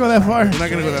 Oh, we're not gonna go that far. We're not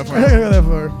gonna go that We're not far. gonna go that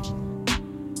far.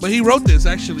 But he wrote this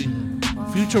actually.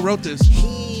 Future wrote this.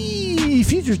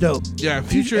 Future's dope. Yeah,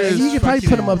 Future is. You could probably fucking-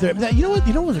 put him up there. You know what?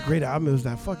 You know what was a great album? It was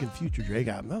that fucking Future Drake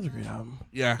album. That was a great album.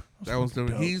 Yeah, that was the.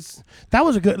 dope. That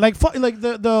was a good like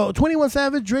the 21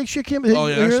 Savage Drake shit came. Oh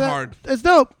yeah, that's hard. It's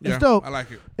dope. Yeah, It's dope. I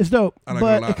like it. It's dope. I like it a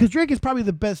but lot. because Drake is probably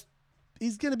the best.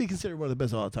 He's gonna be considered one of the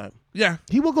best of all time. Yeah,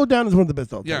 He will go down as one of the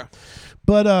best of all time.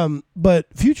 yeah. But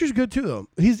Future's good too though.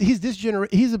 He's this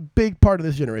He's a big part of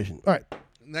this generation. All right.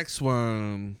 Next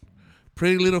one,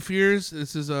 Pretty Little Fears.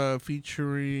 This is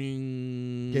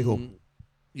featuring. Okay, cool.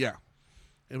 Yeah,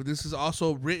 and this is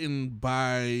also written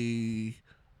by.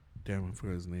 Damn, I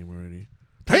forgot his name already.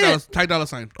 Ty Dolla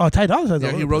Sign. Oh, Ty Dolla Sign.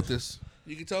 Yeah, he wrote this.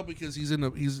 You can tell because you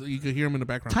can hear him in the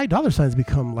background. Ty Dolla $ign's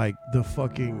become like the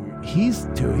fucking. He's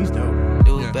dope.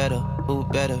 Do Yeah. better, who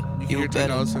better, You you can hear better.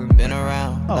 Ty Dolla $ign. Been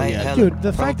around. Oh like yeah, hella. dude.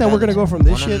 The fact that we're gonna go from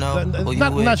this shit,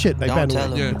 not shit, like bad tell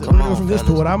news. Yeah. We're gonna go from this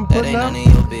to what I'm That putting ain't out. none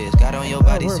of your biz. Got on your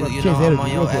body worry suit, about you Kid's know I'm energy on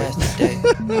real your quick. ass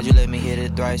today. Would you let me hit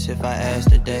it thrice if I asked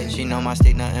today? She know my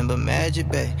stick nothing but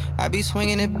magic, babe. I be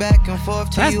swinging it back and forth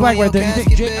to That's you black in your right there. You think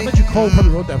casket, Jay, I babe. bet you Cole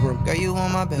probably wrote that for him. Girl, you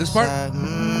on my best This part? side.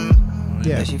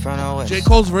 Yeah. She from the west. J.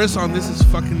 Cole's verse on this is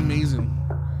fucking amazing.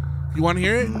 You want to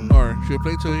hear it, or should we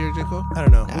play till you hear J. Cole? I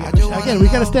don't know. I just Again, wanna we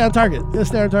gotta know. stay on target. We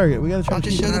gotta try Don't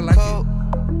to you keep it. I like sugarcoat.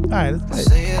 All right, let's play it.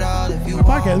 Say it all if you Our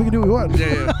podcast, we want. can do what we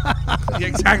want. Yeah,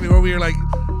 exactly. Where we are like,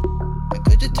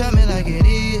 Could you tell me like it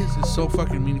is? this is so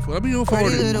fucking meaningful. Let me move Pretty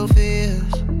forward. little fears.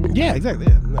 Yeah, exactly.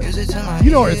 Yeah. No. Use it to my You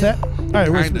know where it's ear. at.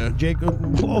 All right, Kinda. Jake,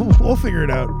 we'll figure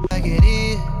it out. Like it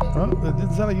is. Huh? It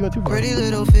didn't sound like you went too far. Pretty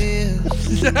little fears.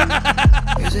 Use it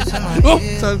to my Oh,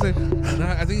 ear. so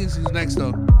I think he's next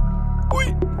though.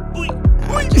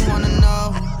 I just wanna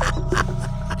know.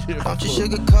 Don't you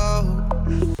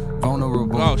sugarcoat.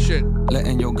 Vulnerable, Oh shit.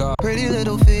 letting your guard. Pretty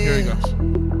little Here we fears.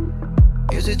 go.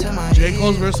 Use it to my J. ear.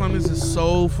 Cole's verse on this is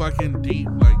so fucking deep.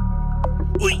 Like,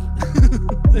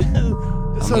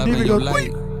 It's so deep it your goes.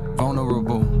 light.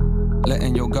 Vulnerable,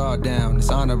 letting your guard down. It's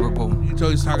honorable. you can tell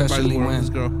he's talking about his Especially war with when this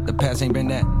girl. the past ain't been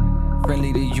that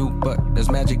friendly to you, but there's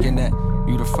magic in that.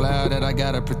 You the flower that I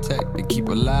gotta protect and keep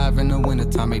alive in the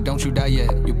wintertime. Hey, don't you die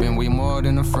yet. You've been way more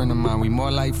than a friend of mine. We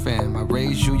more like fam. I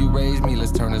raised you, you raised me.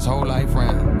 Let's turn this whole life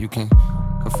round. You can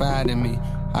confide in me.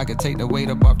 I could take the weight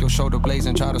up off your shoulder blades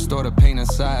and try to store the pain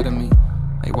inside of me.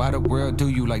 Hey, why the world do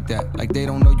you like that? Like they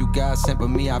don't know you God sent, but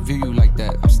me, I view you like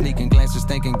that. I'm sneaking glances,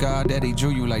 thanking God that he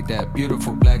drew you like that.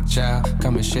 Beautiful black child,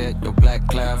 come and shed your black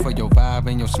cloud for your vibe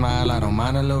and your smile. I don't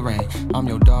mind a little rain. I'm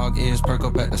your dog, ears perk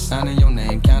up at the sound of your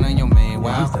name. Count on your main,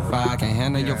 wild fire can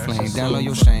handle your flame. Down low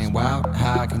your shame, wild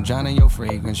high can drown in your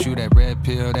fragrance. You that red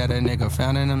pill that a nigga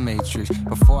found in the matrix.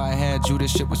 Before I had you, this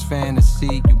shit was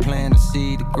fantasy. You plant a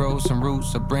seed to grow some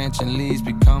roots, a branch and leaves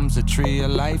becomes a tree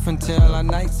of life until our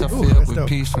nights are filled that's with dope.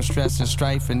 peace from stress and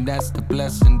strife, and that's the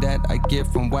blessing that I get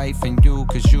from wife and you,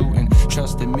 cause you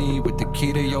entrusted me with the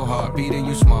key to your heart, beating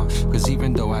you smart, cause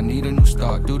even though I need a new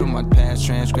start, due to my past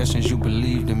transgressions, you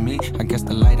believed in me. I guess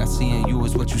the light I see in you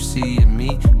is what you see in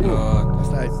me, Lord. That's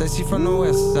nice. Said she from the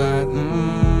west side,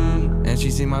 and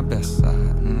she see my best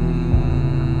side,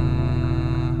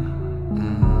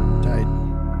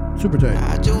 Tight. Super tight.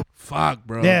 I just Fuck,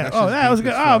 bro. Yeah. That Oh, shit's that was deep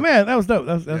good. as Oh fuck. man, that was dope.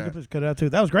 That was Yeah. good. Cut it out too.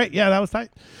 That was great. Yeah, that was tight.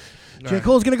 J. Right.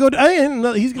 Cole's gonna go.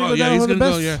 He's gonna Oh go yeah, down he's one of the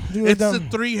gonna best. go. Yeah, He's gonna go it's down. the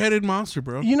three-headed monster,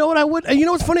 bro. You know what I would? You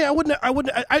know what's funny?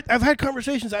 I've had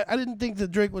conversations. I didn't think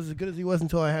that Drake was as good as he was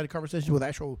until I had conversations with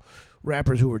actual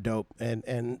rappers who were dope, and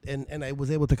I was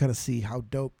able to kind of see how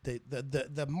dope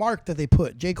the mark that they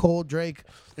put. J. Cole, Drake,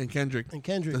 And Kendrick.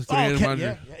 Kendrick. That's Oh, three-headed yeah,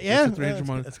 monster. yeah. That's the three-headed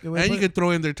monster. That's a good way to And you put it. could throw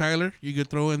in there Tyler. You could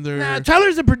throw in there. Nah,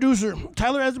 Tyler's a producer.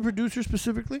 Tyler as a producer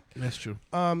specifically. That's true.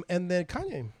 And then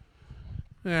Kanye.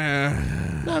 Yeah.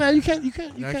 No, you can't.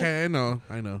 I know.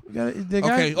 You gotta, the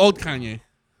guy, Okay, old Kanye.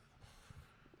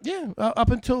 Yeah, up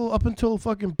until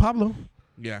fucking Pablo.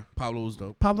 Yeah, Pablo was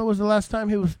dope. Pablo was the last time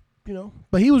he was,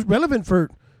 but he was relevant for.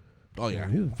 Oh yeah,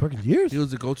 He was fucking years. he was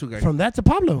the go-to guy. From that to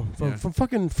Pablo, Yeah.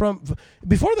 from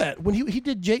before that when he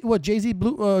did Jay-Z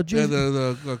Blue Yeah, Jay-Z.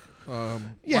 the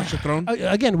Watch the Throne.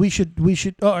 Again, we should.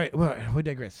 All right, we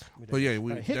digress. But yeah,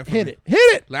 we All right, hit definitely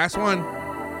it. Last one.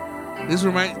 This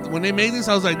when they made this,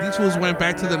 I was like, these fools went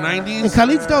back to the And 90s.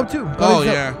 Khalid's dope too. Oh, Khalid's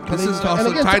yeah. dope. This Khalid's is dope. also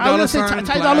And again, Ty I was Dolla gonna say $ign,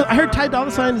 Ty Black. Dolla. I heard Ty Dolla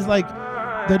 $ign is like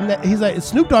he's like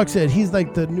Snoop Dogg said he's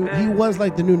like the new. He was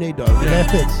like the new Nate Dogg. And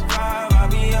that fits.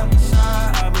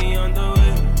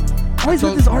 Always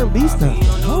with this R&B stuff.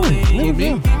 Oh, never me?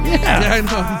 been. Yeah. Yeah, I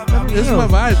know. This is my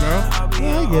vibe, bro.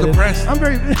 Yeah, I get Depressed. it. I'm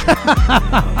very.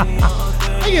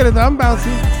 I get it though. I'm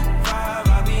bouncy.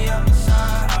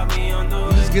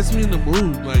 It just gets me in the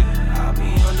mood. Like,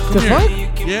 The here. fuck?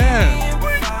 Yeah.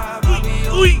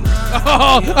 Oi.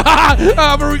 Oh,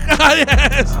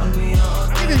 yes.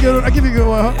 I give you a good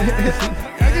one. I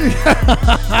give you.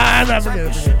 Nah, forget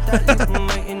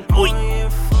it.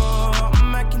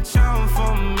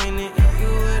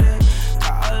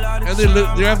 And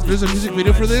there's a music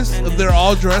video for this. And they're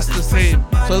all dressed the same.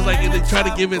 So it's like they try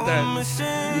to give it that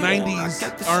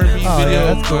 90s R&B Oh, video.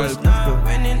 yeah, that's cool. vibe.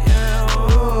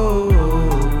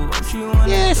 That's cool.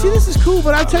 Yeah, see, this is cool,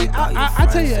 but I tell you,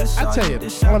 honestly,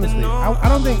 I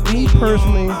don't think me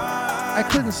personally, I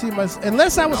couldn't see myself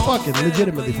unless I was fucking,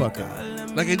 legitimately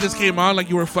fucking. Like it just came on, like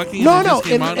you were fucking. No, and it no, just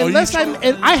came on. Or unless you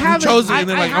I have chose it and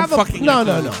then like I'm fucking.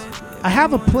 No. I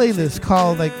have a playlist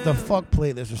called like the fuck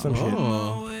playlist or some shit.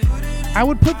 Oh. I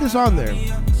would put this on there,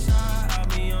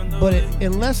 but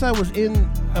unless I was in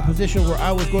a position where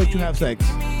I was going to have sex,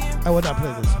 I would not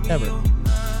play this ever.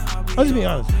 I'll just be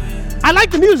honest. I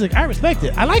like the music. I respect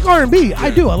it. I like R&B. Yeah.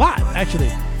 I do a lot, actually.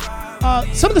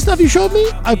 Some of the stuff you showed me,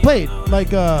 I played.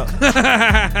 Like,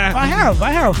 I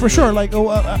have for sure. Like,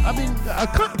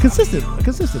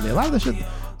 consistently. A lot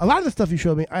of the stuff you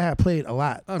showed me, I have played a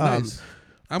lot. Oh, nice.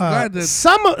 I'm glad that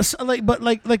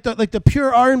the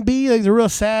pure R&B, like the real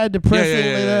sad, depressing.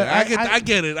 Yeah. I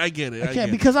get it. I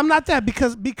can't because I'm not that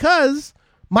because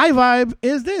my vibe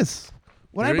is this.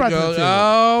 What I brought to the table.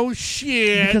 Oh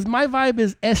shit! Because my vibe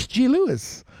is S.G.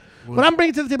 Lewis. What I'm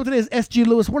bringing to the table today is S.G.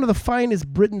 Lewis, one of the finest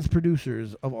Britain's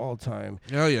producers of all time.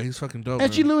 Oh yeah, he's fucking dope.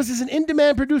 S.G. Lewis is an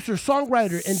in-demand producer,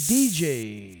 songwriter, and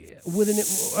DJ.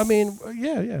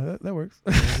 That works.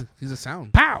 He's a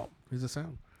sound. Pow! He's a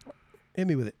sound. Hit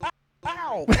me with it.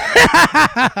 Ow!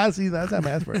 See, that's how I'm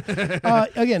asked for it.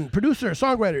 Again, producer,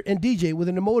 songwriter, and DJ with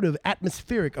an emotive,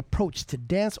 atmospheric approach to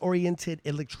dance-oriented,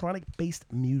 electronic-based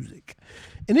music.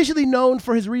 Initially known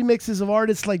for his remixes of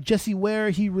artists like Jessie Ware,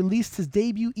 he released his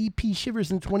debut EP, Shivers,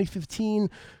 in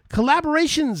 2015.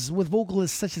 Collaborations with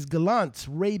vocalists such as Gallant,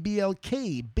 Ray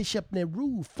BLK, Bishop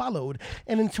Nehru followed.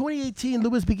 And in 2018,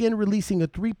 Lewis began releasing a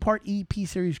 3-part EP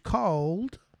series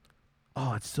called...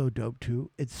 Oh, it's so dope,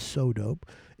 too. It's so dope.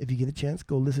 If you get a chance,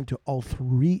 go listen to all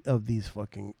 3 of these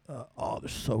fucking... they're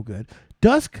so good.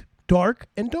 Dusk, Dark,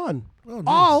 and Dawn. Oh,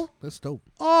 nice. That's dope.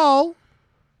 All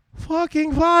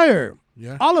fucking fire.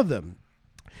 Yeah. All of them.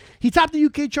 He topped the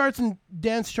UK charts and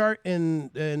dance chart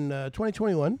in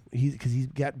 2021 because he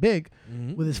got big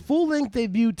with his full-length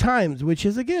debut, Times, which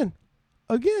is, again...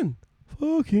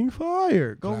 fucking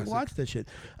fire. Go Classic. Watch that shit.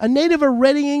 A native of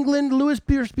Reading, England, Lewis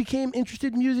Pierce became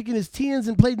interested in music in his teens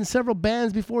and played in several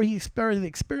bands before he started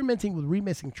experimenting with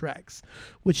remixing tracks,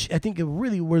 which I think it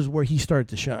really was where he started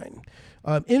to shine.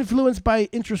 Influenced by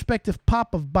introspective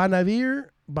pop of Bon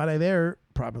Iver,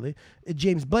 probably,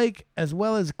 James Blake, as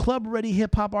well as club-ready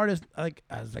hip-hop artists like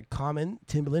Common,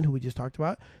 Timbaland, who we just talked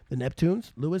about, the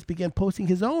Neptunes, Lewis began posting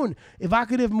his own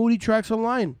evocative, moody tracks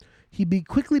online. He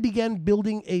quickly began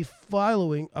building a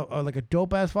following, like a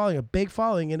dope-ass following, a big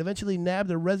following, and eventually nabbed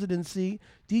a residency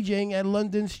DJing at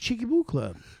London's Chikibu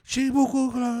Club.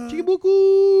 Chikibuku!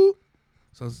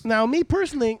 Now, me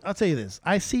personally, I'll tell you this.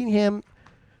 I seen him.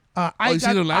 You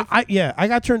seen him live? I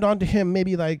got turned on to him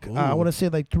maybe I want to say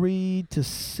 3 to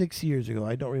 6 years ago.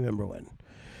 I don't remember when.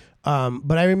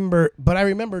 But I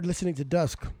remember listening to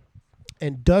Dusk.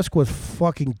 And Dusk was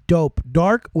fucking dope.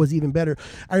 Dark was even better.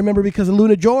 I remember because of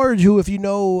Luna George, who, if you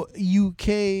know UK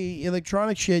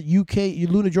electronic shit,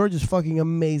 Luna George is fucking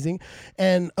amazing.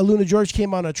 And Luna George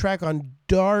came on a track on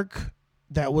Dark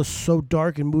that was so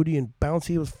dark and moody and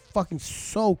bouncy. It was fucking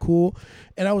so cool.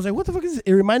 And I was like, what the fuck is this?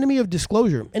 It reminded me of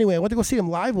Disclosure. Anyway, I went to go see him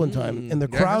live one time. And the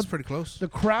crowd... that's pretty close. The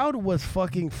crowd was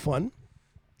fucking fun.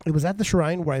 It was at the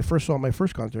Shrine where I first saw my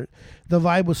first concert. The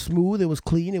vibe was smooth. It was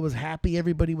clean. It was happy.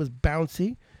 Everybody was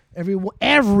bouncy.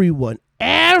 Everyone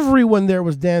there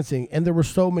was dancing, and there were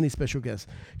so many special guests.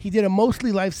 He did a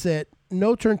mostly live set,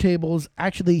 no turntables.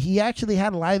 He actually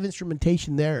had live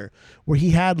instrumentation there, where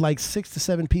he had 6 to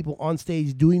 7 people on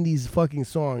stage doing these fucking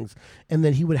songs, and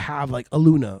then he would have a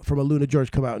Luna from a Luna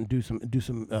George come out and do some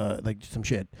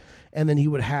shit, and then he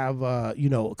would have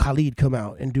Khalid come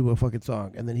out and do a fucking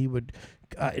song, and then he would.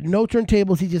 No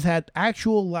turntables. He just had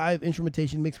actual live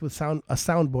instrumentation mixed with a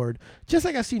soundboard, just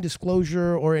like I've seen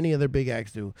Disclosure or any other big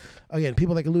acts do. Again,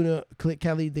 people like Luna,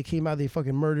 Khalid, they came out, they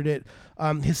fucking murdered it.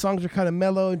 His songs are kind of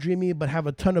mellow and dreamy, but have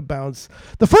a ton of bounce.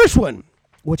 The first one,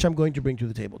 which I'm going to bring to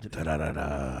the table today,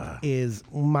 is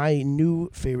my new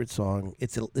favorite song.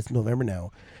 It's November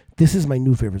now. This is my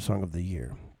new favorite song of the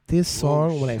year. This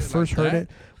song, when I first heard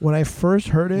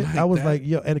it, I was like,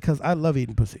 yo, and because I love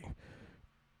eating pussy.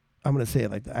 I'm gonna say it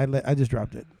like that. I just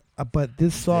dropped it. But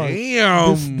this song,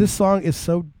 this song is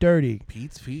so dirty.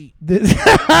 Pete's feet. This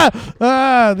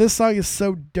song is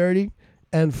so dirty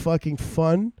and fucking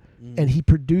fun, and he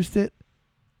produced it,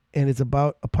 and it's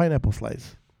about a pineapple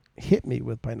slice. Hit me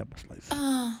with pineapple slice.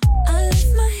 I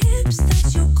lift my hips,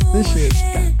 that's your this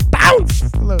shit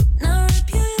bounce. Look. Now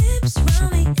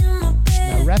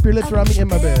wrap your lips around me in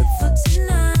my bed.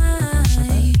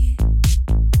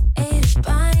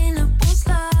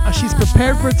 She's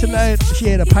prepared for tonight. She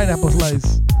ate a pineapple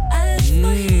slice. I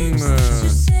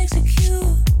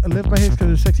lift my hips because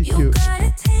they're sexy cute.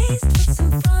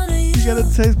 You gotta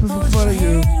taste, put some fun in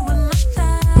you.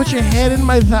 Put your head in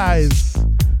my thighs.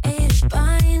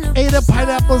 Ate a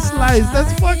pineapple slice.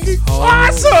 That's fucking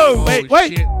awesome.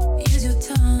 Wait. Shit. Use your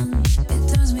tongue, it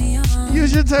turns me on.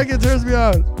 Use your tongue, it turns me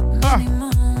on.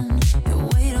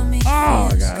 Oh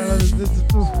my God, I love this.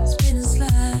 Spin and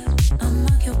slide, I'll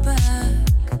knock your back.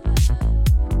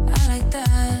 I like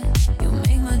that. You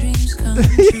make my dreams come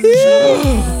true.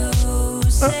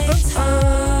 Say it's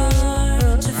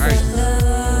hard to find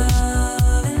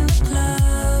love in the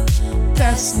club.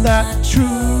 That's not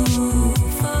true.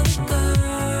 For the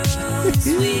girls,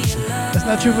 we love. That's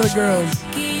not true for the girls.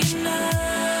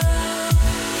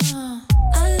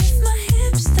 I lift my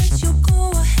hips, that you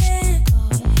go ahead.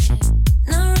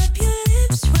 Now wrap your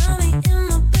lips round me in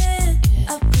my bed.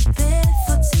 I prepared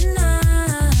for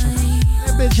tonight.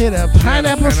 That bitch hit a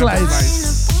pineapple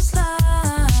slice.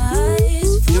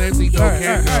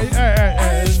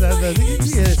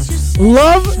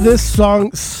 Love this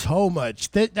song so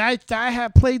much. That I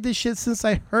have played this shit since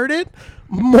I heard it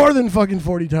more than fucking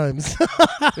 40 times.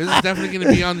 This is definitely going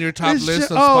to be on your top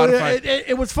list of Oh, Spotify.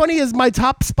 it what's funny is my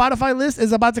top Spotify list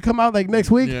is about to come out like next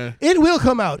week. Yeah. It will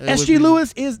come out. It SG would be.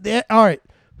 Lewis is there. All right.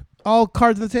 All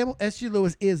cards on the table. SG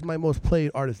Lewis is my most played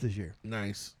artist this year.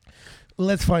 Nice.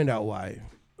 Let's find out why.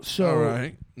 So All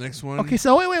right. Next one. Okay,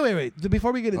 so wait.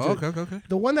 Before we get into it, Okay.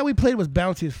 the one that we played was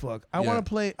bouncy as fuck. I Yeah. want to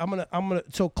play. I'm gonna.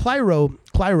 So Clyro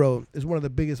is one of the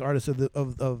biggest artists of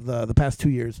the past 2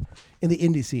 years in the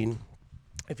indie scene.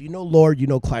 If you know Lord, you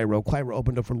know Clyro. Clyro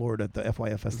opened up for Lord at the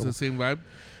FYF Is festival. it the same vibe?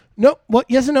 No, well,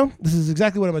 yes and no. This is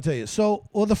exactly what I'm gonna tell you. So,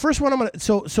 the first one I'm gonna.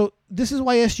 So this is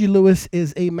why SG Lewis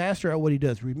is a master at what he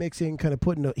does, remixing, kind of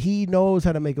putting. He knows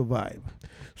how to make a vibe.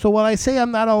 So while I say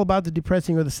I'm not all about the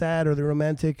depressing or the sad or the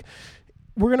romantic,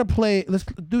 we're gonna play. Let's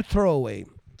do Throwaway.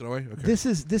 Throwaway? Okay. This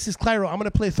is Clyro. I'm gonna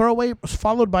play Throwaway,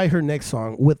 followed by her next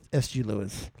song with SG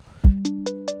Lewis.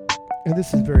 And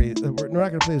this is very. We're not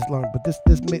gonna play this long, but this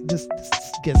gets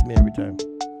me every time.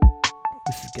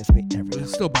 This gets me every But time.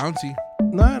 it's still bouncy.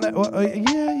 No, well,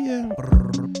 yeah.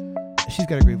 She's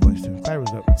got a great voice too.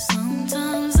 Clyro's up.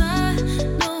 Sometimes I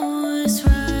know it's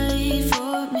right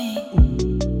for me.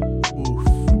 Oof.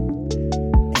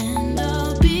 And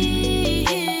I'll be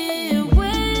here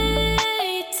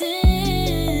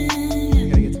waiting. You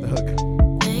gotta get to the hook.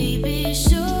 Baby,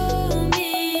 show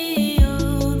me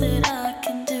all that I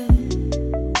can do.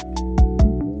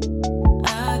 I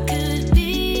could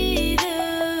be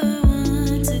the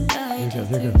one to guide you Here it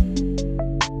through. goes.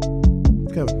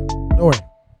 It's coming. Don't worry.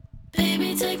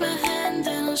 Baby, take my hand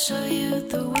and I'll show you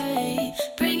the way.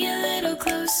 Bring it a little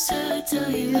closer, tell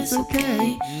you it's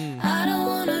okay. I don't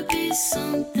wanna be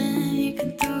something you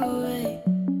can throw away.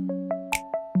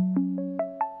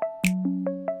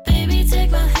 Baby,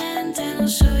 take my hand and I'll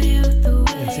show you the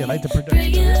way. Yeah, see, I like the Bring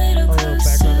production. it a little Oh,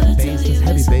 closer, background and bass. tell This you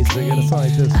heavy it's bass. They got a okay. song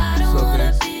like this. I don't So wanna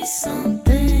bass. be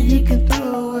something you can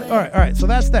throw away. All right. So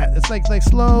that's that. It's like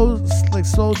slow, like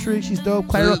sultry. She's dope.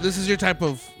 So Clyro. this is your type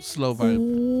of slow vibe.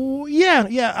 Ooh, yeah.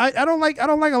 I don't like a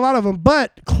lot of them,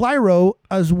 but Clyro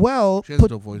as well She has a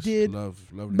dope voice. did Love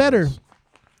her better voice.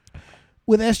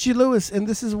 with SG Lewis, and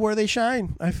this is where they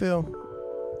shine. I feel.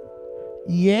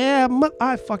 Yeah,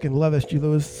 I fucking love SG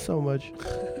Lewis so much.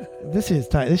 This is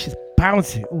tight. This is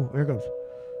bouncy. Ooh, here it goes.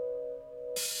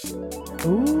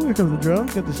 Ooh, here comes the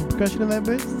drums. Got some percussion in that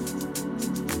bitch.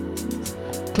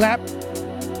 Clap.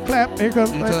 Here it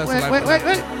comes. You tell us to Wait.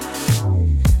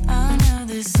 I know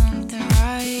there's something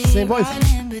right. Same voice.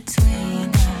 Right in between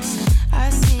us. I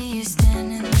see you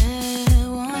standing there.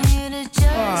 Want you to just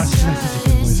Oh, she has such a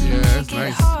good voice. Yeah, that's make it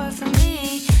nice. hard for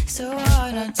me. So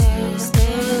hard not to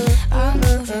stay. I'm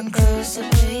moving closer,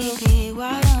 baby.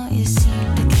 Why don't you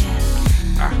seem to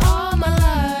care? All my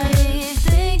life,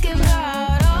 thinking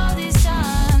about all these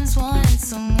times. Wanted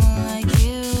someone like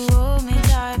you. Hold me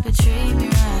tight, but treat me I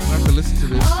right. have to listen to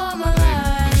this. All my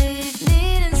life,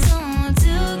 needing someone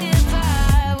to get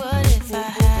by. What if I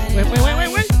had Wait. it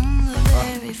right from the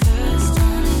very first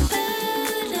one?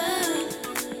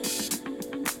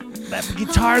 That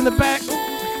guitar in the back.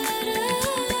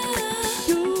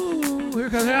 Ooh, here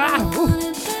it comes.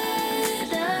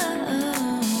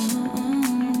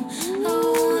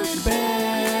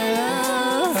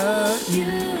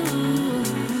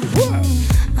 Ooh.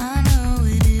 I know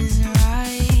it isn't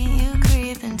right. You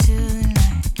creep into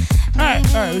the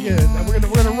night. All right,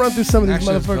 we're gonna run through some of these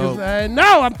That shit's motherfuckers. dope.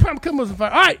 No, I'm coming with some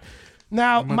fire. All right,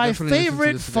 now I'm gonna my definitely listen to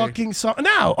favorite this today. fucking song.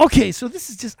 Now, okay, so this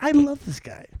is just I love this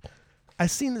guy.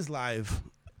 I've seen this live,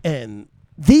 and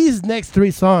these next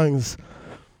 3 songs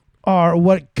are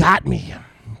what got me.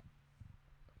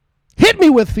 Hit me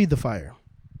with "Feed the Fire."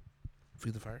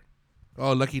 Feed the fire.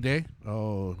 Oh, Lucky Day.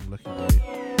 Oh, Lucky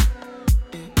Day.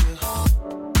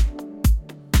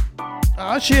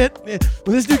 Oh shit! When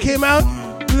this dude came out,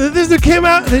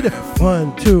 they did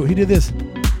 1, 2. He did this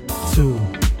 2.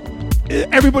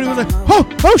 Everybody was like,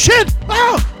 oh shit!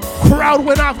 Oh! Crowd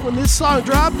went off when this song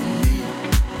dropped.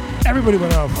 Everybody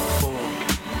went off.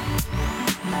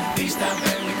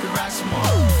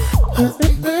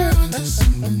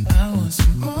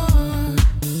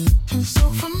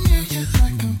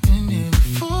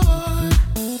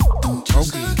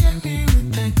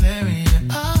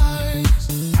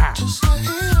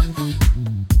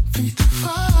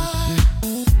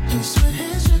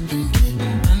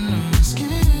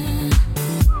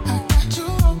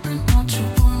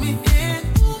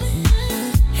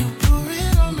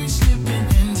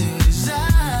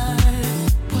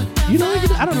 You know like you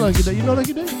did? I don't know like you did. You know like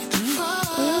you did?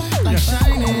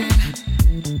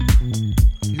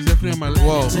 He's definitely on my list.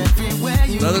 Whoa.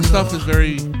 The other stuff is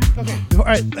very... Okay. All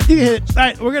right. You can hit it. All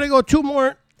right. We're going to go 2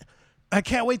 more. I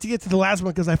can't wait to get to the last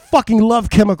one because I fucking love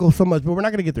Chemicals so much, but we're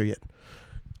not going to get there yet.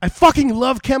 I fucking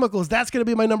love Chemicals. That's going to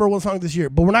be my number 1 song this year,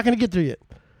 but we're not going to get there yet.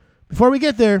 Before we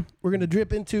get there, we're going to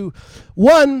drip into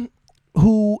one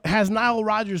who has Nile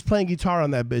Rodgers playing guitar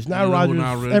on that bitch. Nile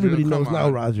Rodgers. Everybody knows Nile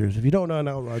Rodgers. If you don't know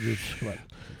Nile Rodgers, come on.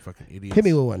 Fucking idiots. Hit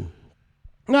me with one.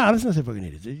 No, let's not say fucking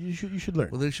idiots. You should learn.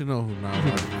 Well, they should know who Nile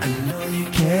Rodgers is. I know you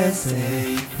can't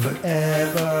stay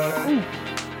forever. Ooh.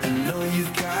 I know you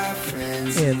got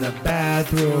friends In the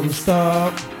bathroom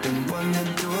stall. Been wanting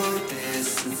to do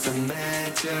this since I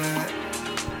met ya.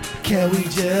 Can we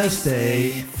just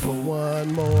stay for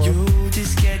one more? You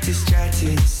just get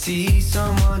distracted, see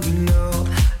someone you know.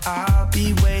 I'll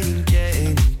be waiting,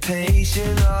 getting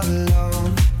impatient all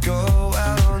alone. Go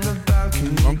out on the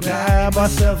balcony, Grab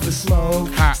myself a smoke.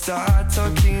 start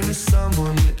talking to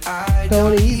someone that I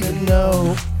Don't even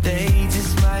know. They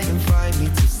just might invite me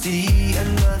to see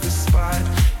another spot.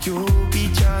 You'll be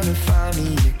trying to find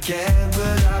me again,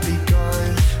 but I'll be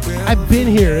gone. I've been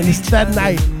here, and it's that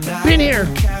night. Been here.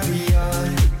 Carry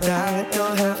on, that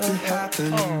don't have to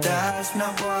happen. That's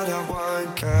not what I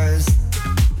want, 'cause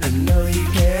I know you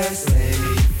can't stay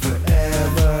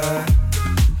forever.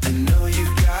 I know you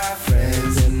got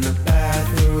friends in the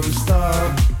bathroom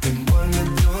stall. Been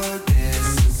wanting to do this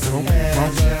since I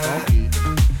met ya.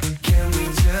 Can we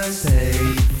just stay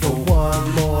For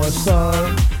one more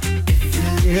song.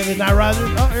 You hear the Nile Rodgers?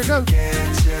 Oh, here it comes.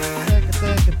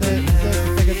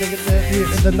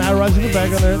 The Nile Rodgers in the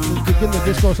back on there. Getting the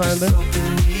disco sign there.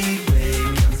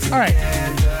 All right.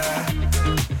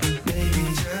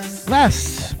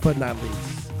 Last but not least,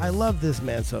 I love this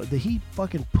man. So he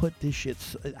fucking put this shit.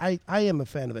 I am a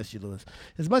fan of S.G. Lewis.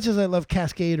 As much as I love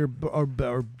Cascade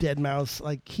or Dead Mouse,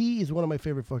 like he is one of my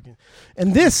favorite fucking.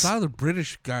 And this. A lot of the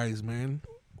British guys, man.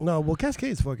 No, well,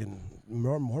 Cascade's fucking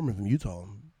Mormon from Utah.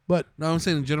 But no, I'm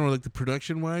saying in general, like the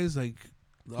production wise, like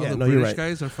all the you're British right.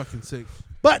 guys are fucking sick.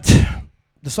 But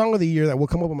the song of the year that will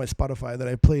come up on my Spotify that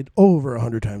I played over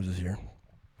 100 times this year,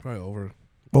 Probably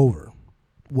over.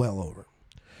 well over,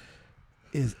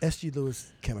 is S.G.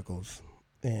 Lewis Chemicals.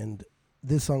 And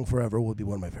this song forever will be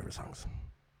one of my favorite songs.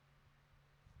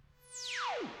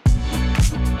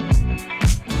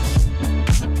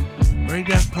 Very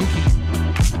Daft Punky.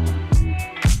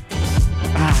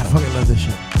 I fucking love this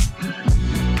shit.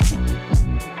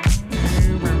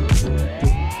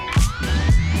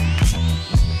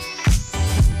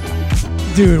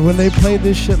 Dude, when they played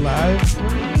this shit live,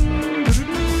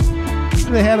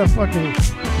 they had a fucking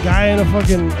guy in a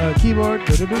fucking keyboard.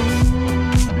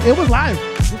 It was live.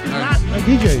 This was not a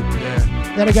DJ. Yeah.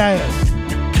 They had a guy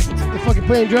fucking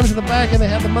playing drums in the back, and they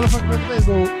had the motherfucker in the face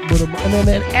go, and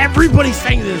then everybody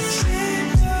sang this.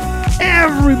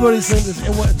 Everybody sang this,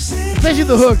 and what? Especially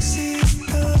the hooks.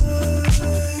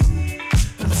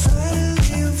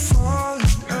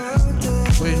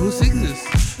 Wait, who sings this?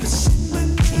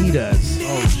 He does.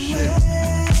 Oh shit.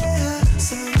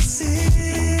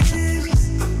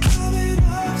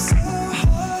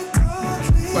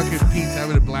 Fucking Pete's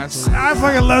having a blast with it. I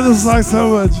fucking love this song so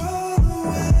much.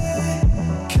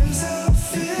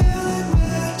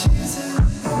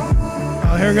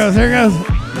 Oh, here it goes. Here it goes.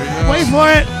 Wait for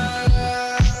it.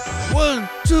 1,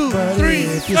 2, 3,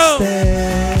 If you go.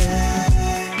 stay.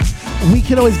 We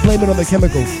can always blame it on the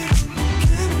chemicals.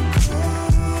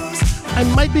 I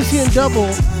might be seeing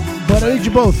double, but I need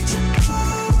you both.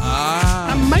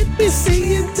 I might be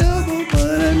seeing double,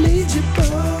 but I need you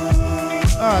both.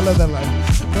 Oh, I love that line.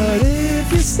 But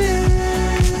if you stay,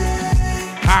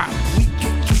 we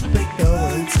can keep it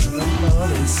going till the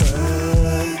morning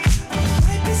sun.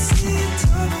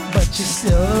 But you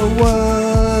still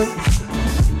one.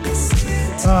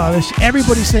 Oh,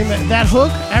 everybody saying that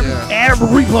hook.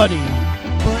 Everybody.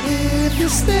 But if you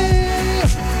stay,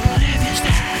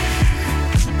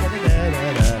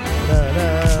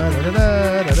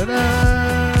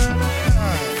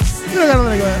 you don't gotta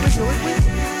let it go.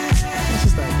 Let's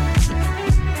just start.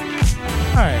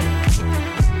 All right.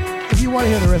 If you you want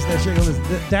to hear the rest of that shit,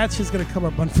 that's just gonna come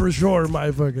up on for sure.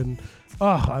 My fucking,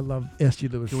 I love S.G.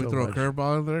 Lewis. Can we throw a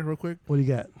curveball in there real quick? What do you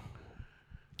got?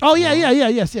 Oh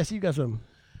yes. You got some.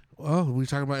 Oh, we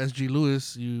talking about S.G.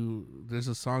 Lewis. There's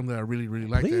a song that I really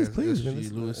like. Please, S.G.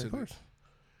 Lewis. Of course.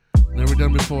 Never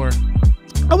done before.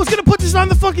 I was gonna put this on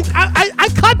the fucking. I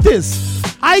cut this.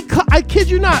 I kid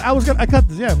you not. I cut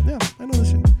this. Yeah. I know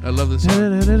this shit. I love this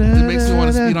song. It makes me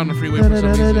want to speed on the freeway for some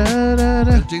reason.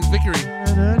 That's James Vickery.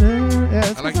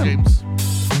 Yeah, I like James. You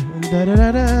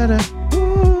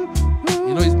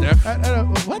know he's deaf. I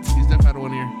don't know. What? He's deaf out of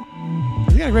one ear.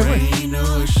 He's got a great voice.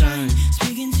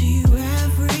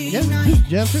 Yeah, he's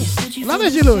jam too. Love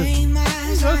S.G. Lewis.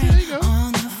 There you go.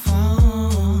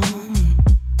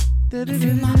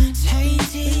 Through my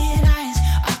tainted eyes,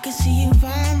 I can see you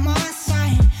by my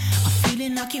side. I'm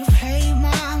feeling like you play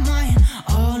my mind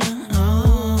all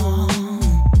alone.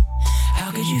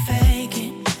 How could you fake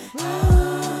it?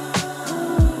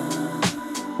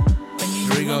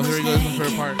 Here we go. Here goes the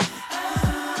third part.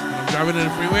 When I'm driving in the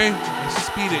freeway, I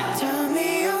speed it. Tell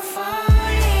me you're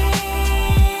falling.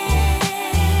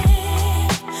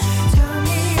 Tell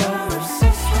me you're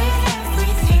obsessed with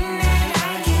everything that I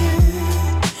do.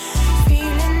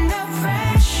 Feeling the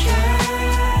pressure.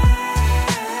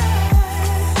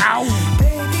 Ow.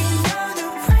 Baby, know the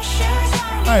pressure's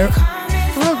on All you.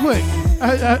 right, real quick.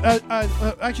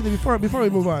 Actually, before we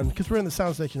move on, because we're in the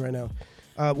sound section right now.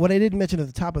 What I did not mention at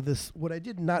the top of this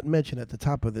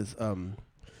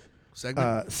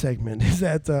segment is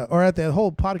that, or at the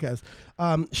whole podcast.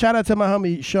 Shout out to my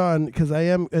homie Sean, because I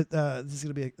am. This is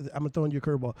gonna be. I'm throwing you a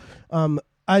curveball.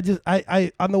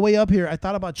 I on the way up here, I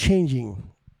thought about changing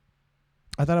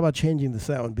the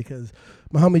sound because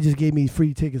my homie just gave me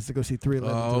free tickets to go see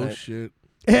 311 tonight. Oh shit!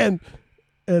 And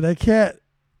I can't.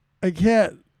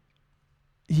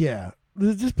 Yeah.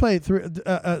 Just play it through.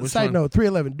 Side note,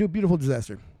 311. Do Beautiful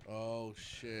Disaster. Oh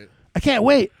shit! I can't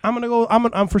wait. I'm gonna go.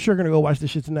 I'm for sure gonna go watch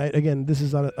this shit tonight. Again, this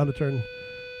is on a turn.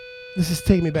 This is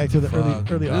taking me back to the early.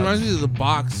 It reminds me of the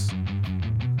Box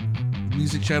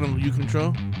music channel you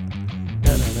control.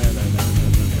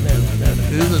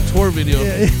 It is a tour video.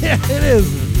 Yeah, it is.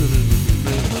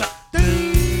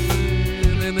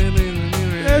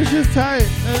 It's just tight.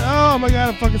 Oh my god,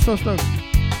 I'm fucking so stoked.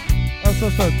 I'm so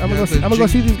stoked. I'm gonna go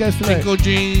see these guys tonight. Jinko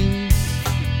jeans,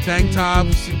 tank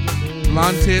tops,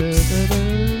 blonde tips.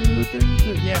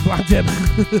 Yeah, blonde tip.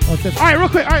 All right, real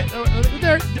quick. All right,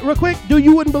 there, real quick.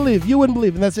 You wouldn't believe,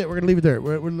 and that's it. We're gonna leave it there.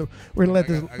 We're gonna let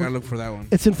this. I gotta look for that one.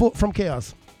 It's in full from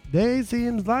Chaos. Day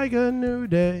seems like a new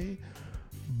day.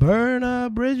 Burn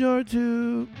a bridge or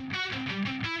two.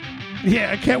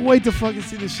 Yeah, I can't wait to fucking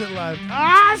see this shit live.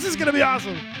 This is gonna be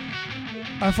awesome.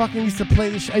 I fucking used to play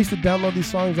this shit. I used to download these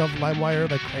songs off LimeWire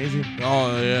like crazy.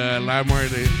 Oh yeah, LimeWire.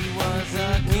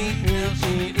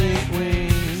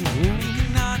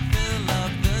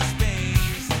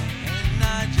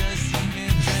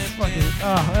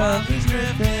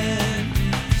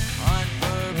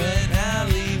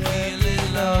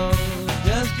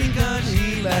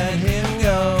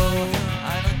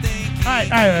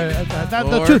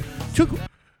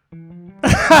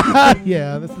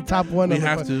 Yeah, that's the top one. We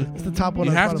have to. It's the top one.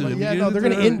 You have to. Yeah, no, they're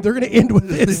gonna end. They're gonna end with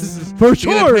this for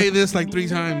sure. You're gonna play this like 3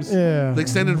 times. Yeah, the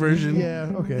extended version.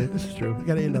 Yeah, okay, this is true. We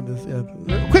gotta end on this. Yeah,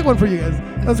 quick one for you guys.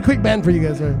 That was a quick band for you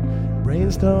guys. Right?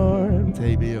 Brainstorm,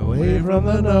 take me away from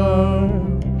the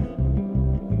norm.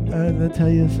 And I tell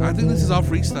you something. I think this is all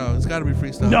freestyle. It's got to be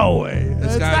freestyle. No way.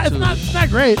 It's not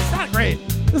great. It's not great.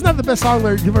 It's not the best song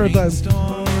lyric you've ever done.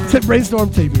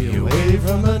 Brainstorm, take me away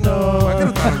from the norm. I could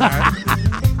have thought of that.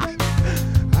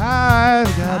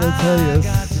 I've got to tell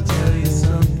you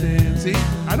something. See?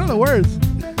 I know the words.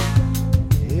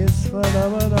 It's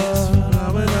phenomenal.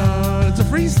 It's a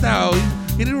freestyle.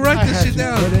 He didn't write this shit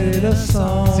down. Put it in a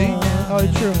song. See? Oh,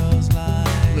 it's true.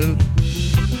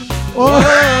 Whoa.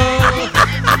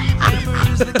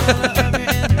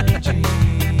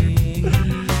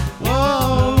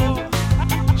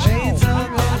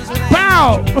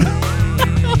 Pow!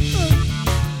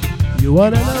 You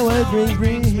wanna know what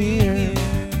brings me here?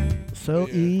 So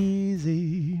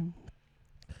easy.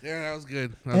 Yeah, that was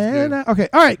good. Good. Okay,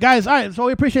 all right, guys. All right, so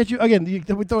we appreciate you again.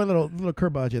 We throw a little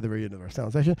curveball at you at the very end of our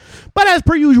sound session, but as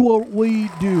per usual, we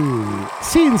do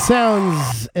scene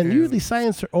sounds and usually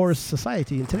science or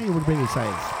society. And today we're bringing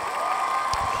science.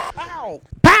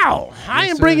 Pow! I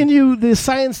am bringing you the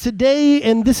science today,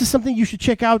 and this is something you should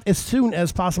check out as soon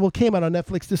as possible. Came out on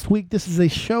Netflix this week. This is a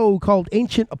show called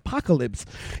Ancient Apocalypse.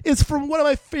 It's from one of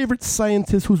my favorite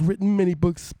scientists who's written many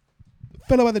books, a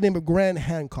fellow by the name of Grant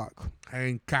Hancock.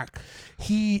 Hancock.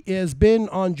 He has been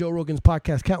on Joe Rogan's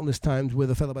podcast countless times with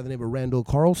a fellow by the name of Randall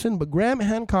Carlson, but Graham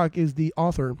Hancock is the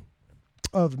author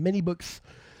of many books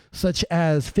such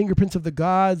as Fingerprints of the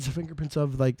Gods, Fingerprints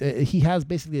of he has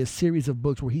basically a series of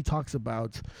books where he talks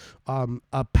about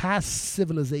a past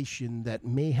civilization that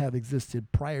may have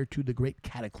existed prior to the Great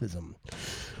Cataclysm.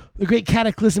 The Great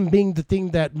Cataclysm being the thing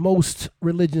that most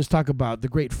religions talk about, the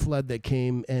Great Flood that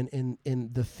came, and in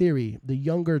the theory, the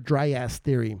Younger Dryas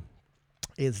theory,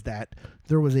 is that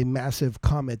there was a massive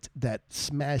comet that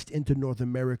smashed into North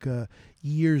America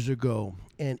years ago,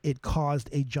 and it caused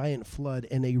a giant flood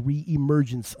and a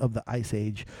re-emergence of the Ice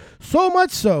Age. So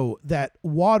much so that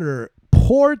water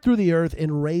poured through the earth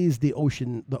and raised the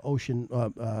ocean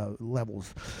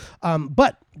levels.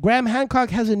 But Graham Hancock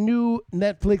has a new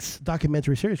Netflix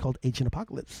documentary series called Ancient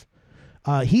Apocalypse.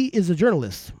 He is a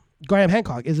journalist. Graham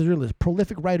Hancock is a journalist,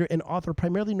 prolific writer, and author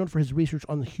primarily known for his research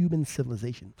on human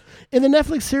civilization. In the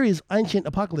Netflix series Ancient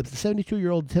Apocalypse, the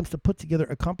 72-year-old attempts to put together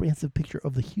a comprehensive picture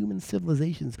of the human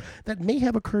civilizations that may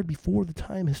have occurred before the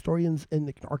time historians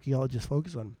and archaeologists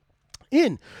focus on.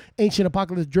 In Ancient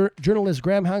Apocalypse, journalist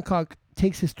Graham Hancock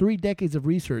takes his 3 decades of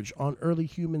research on early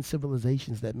human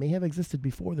civilizations that may have existed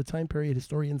before the time period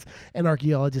historians and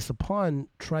archaeologists upon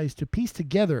tries to piece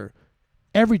together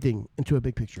everything into a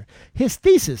big picture. His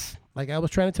thesis, like I was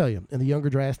trying to tell you in the Younger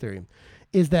Dryas theory,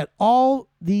 is that all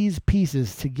these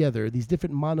pieces together, these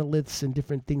different monoliths and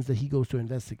different things that he goes to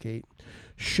investigate,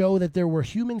 show that there were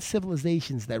human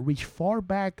civilizations that reach far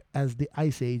back as the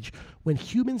Ice Age, when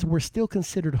humans were still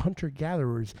considered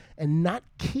hunter-gatherers and not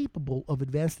capable of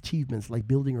advanced achievements like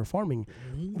building or farming.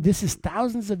 This is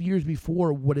thousands of years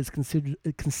before what is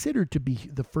considered to be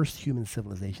the first human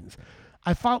civilizations.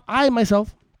 I followed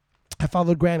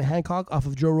Graham Hancock off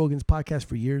of Joe Rogan's podcast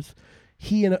for years.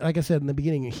 He and, like I said in the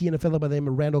beginning, he and a fellow by the name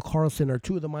of Randall Carlson are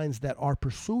two of the minds that are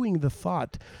pursuing the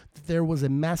thought that there was a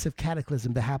massive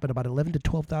cataclysm that happened about 11 to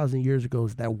 12,000 years ago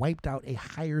that wiped out a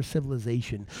higher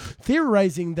civilization,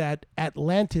 theorizing that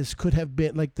Atlantis could have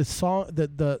been like the song,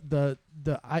 the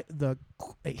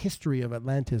history of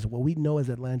Atlantis, what we know as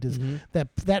Atlantis,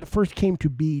 that first came to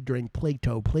be during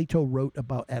Plato. Plato wrote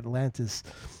about Atlantis,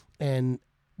 and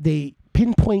they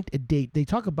pinpoint a date. They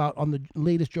talk about on the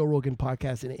latest Joe Rogan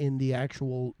podcast and in the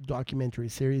actual documentary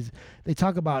series, they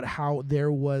talk about how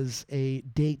there was a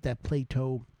date that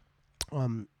Plato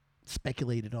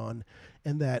speculated on,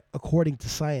 and that according to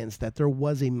science, that there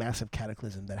was a massive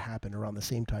cataclysm that happened around the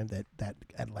same time that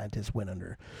Atlantis went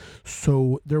under.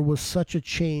 So there was such a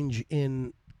change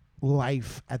in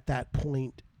life at that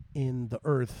point in the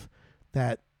earth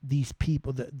that these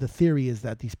people, the theory is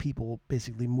that these people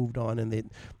basically moved on, and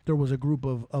there was a group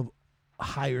of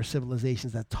higher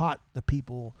civilizations that taught the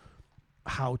people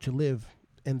how to live.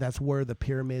 And that's where the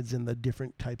pyramids and the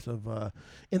different types of,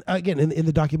 in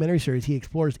the documentary series, he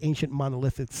explores ancient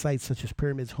monolithic sites such as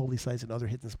pyramids, holy sites, and other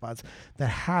hidden spots that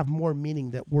have more meaning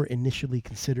that were initially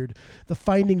considered. The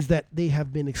findings that they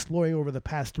have been exploring over the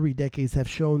past 3 decades have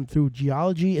shown through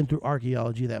geology and through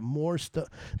archaeology that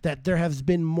that there has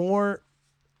been more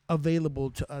available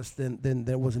to us than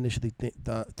was initially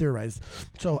theorized.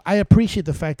 So I appreciate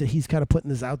the fact that he's kind of putting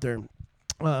this out there.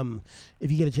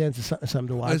 If you get a chance, it's something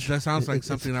to watch. That sounds like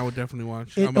something I would definitely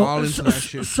watch. I'm all into that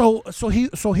shit.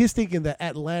 So he's thinking that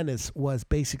Atlantis was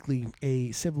basically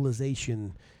a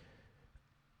civilization.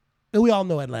 And we all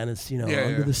know Atlantis,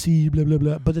 under the sea, blah blah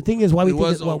blah. But the thing is, why we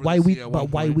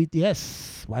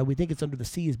think it's under the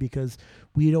sea is because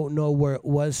we don't know where it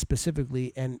was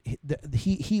specifically. And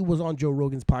he was on Joe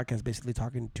Rogan's podcast, basically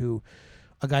talking to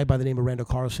a guy by the name of Randall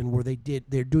Carlson, where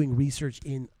they're doing research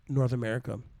in North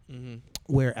America,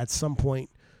 where at some point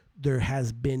there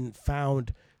has been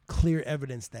found clear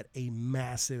evidence that a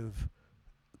massive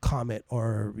comet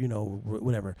or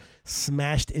whatever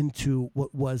smashed into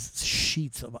what was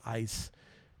sheets of ice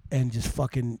and just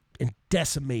fucking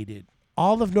decimated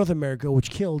all of North America, which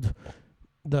killed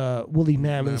the woolly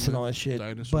mammoths and all that shit.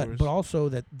 Dinosaurs. But also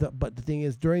but the thing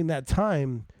is, during that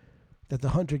time that the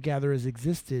hunter-gatherers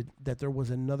existed, that there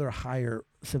was another higher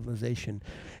civilization.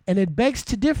 And it begs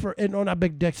to differ,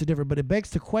 but it begs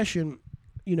to question,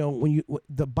 when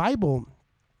the Bible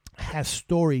has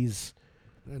stories.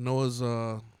 Noah's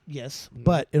yes,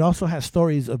 but it also has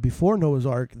stories of before Noah's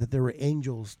Ark that there were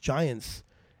angels, giants.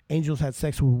 Angels had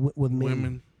sex with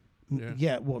women.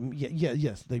 Yes.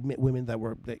 Women that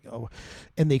were,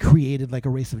 and they created like a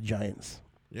race of giants.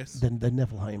 Yes. The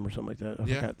Nephilim or something like that.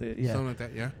 Something like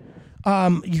that. Yeah.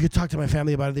 You could talk to my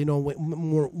family about it. They know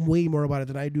way more about it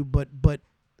than I do. But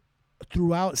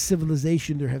throughout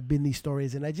civilization, there have been these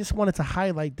stories, and I just wanted to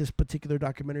highlight this particular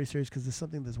documentary series because it's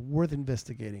something that's worth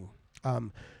investigating.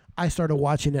 I started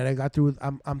watching it. I got through.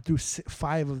 I'm through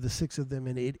 5 of the 6 of them,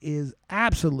 and it is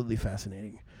absolutely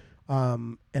fascinating.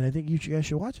 And I think you guys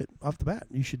should watch it off the bat.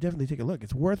 You should definitely take a look.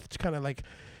 It's worth. It's kind of like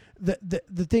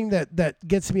the thing that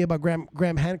gets me about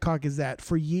Graham Hancock is that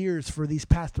for years, for these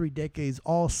past 3 decades,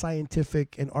 all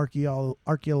scientific and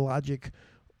archaeologic,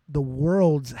 the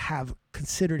worlds have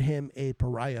considered him a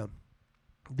pariah.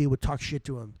 They would talk shit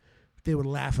to him. They would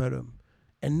laugh at him.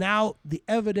 And now the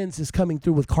evidence is coming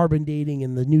through with carbon dating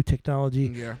and the new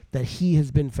technology that he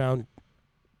has been found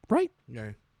right.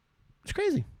 Yeah. It's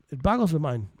crazy. It boggles the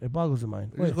mind. It boggles the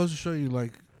mind. It goes to show you,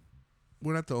 like,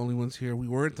 we're not the only ones here. We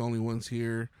weren't the only ones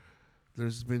here.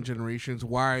 There's been generations.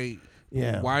 Why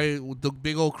the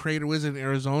big old crater was in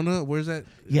Arizona? Where's that?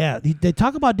 Yeah, they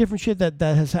talk about different shit that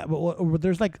has happened.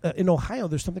 There's like in Ohio,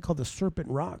 there's something called the Serpent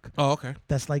Rock. Oh, okay.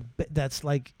 That's like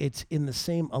it's in the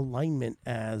same alignment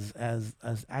as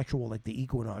actual like the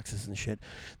equinoxes and shit.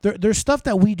 There's stuff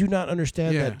that we do not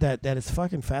understand that is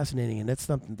fucking fascinating, and that's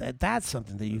something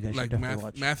that you guys should definitely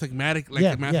watch.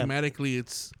 Mathematically,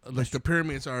 it's like the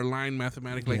pyramids are aligned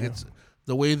mathematically. Like it's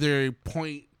the way they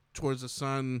point towards the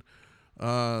sun.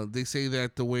 They say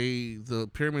that the way the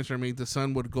pyramids are made, the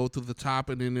sun would go through the top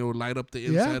and then it would light up the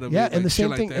inside of it. Yeah, and like the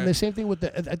same thing. Like and the same thing with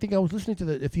the. I think I was listening to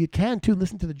if you can too,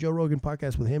 listen to the Joe Rogan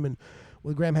podcast with him and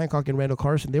with Graham Hancock and Randall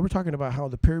Carson. They were talking about how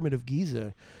the Pyramid of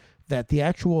Giza, that the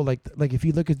actual like if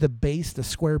you look at the base, the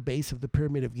square base of the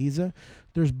Pyramid of Giza,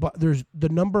 there's the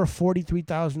number of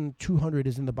 43,200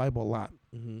 is in the Bible a lot,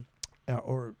 and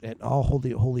all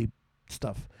holy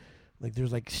stuff. Like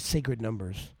there's like sacred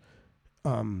numbers.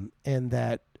 And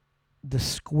that the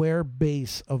square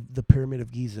base of the Pyramid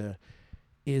of Giza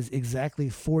is exactly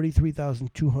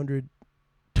 43,200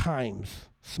 times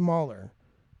smaller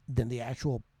than the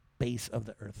actual base of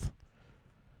the Earth.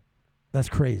 That's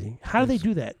crazy. How do they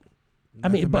do that? I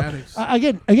mean, but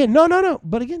again, no.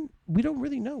 But again, we don't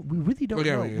really know. We really don't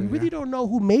know. We really don't know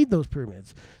who made those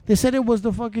pyramids. They said it was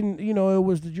the fucking, it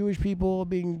was the Jewish people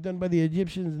being done by the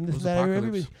Egyptians and this and that.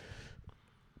 Everybody.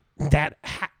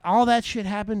 All that shit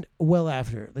happened well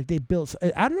after. Like they built.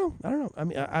 I don't know. I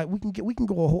mean, we can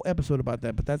go a whole episode about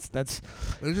that. But that's just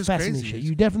fascinating crazy. shit.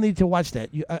 You definitely need to watch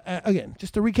that. You again,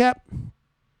 just to recap,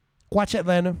 watch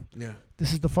Atlanta. Yeah.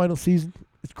 This is the final season.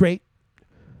 It's great.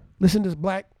 Listen to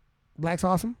Black's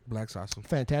awesome. Black's awesome.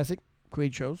 Fantastic.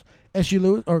 Great shows. S.G.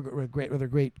 Lewis great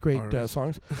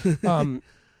songs.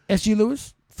 S.G.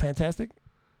 Lewis, fantastic.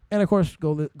 And of course,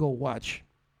 go watch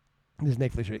this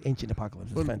Netflix show, Ancient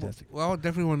Apocalypse. It's fantastic. Well, I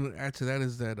definitely want to add to that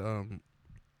is that,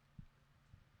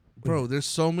 bro, there's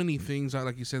so many things out.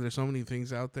 Like you said, there's so many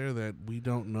things out there that we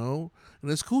don't know,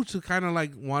 and it's cool to kind of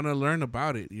like want to learn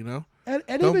about it. And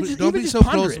don't be so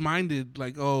close-minded.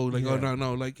 Like oh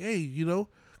no. Like hey,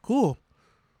 cool.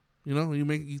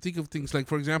 You think of things like,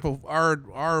 for example,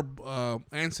 our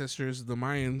ancestors, the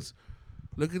Mayans.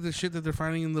 Look at the shit that they're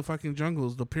finding in the fucking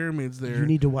jungles, the pyramids there. You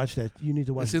need to watch that.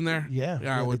 It's in there?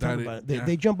 Yeah. Without it.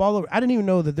 They jump all over. I didn't even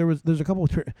know that there's a couple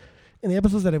of in the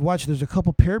episodes that I've watched, there's a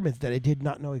couple pyramids that I did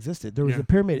not know existed. There was a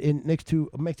pyramid next to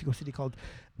Mexico City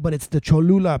but it's the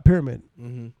Cholula pyramid.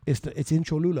 Mm-hmm. It's in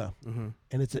Cholula,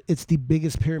 and it's the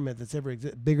biggest pyramid that's ever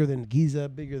existed. Bigger than Giza,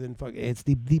 bigger than it's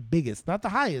the biggest, not the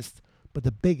highest, but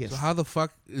the biggest. So how the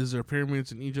fuck is there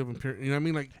pyramids in Egypt and you know what I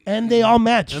mean? Like, and they all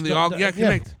match. And they all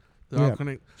connect. They all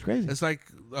connect. It's crazy. It's like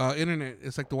internet.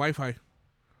 It's like the Wi-Fi.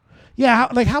 Yeah,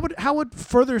 how would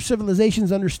further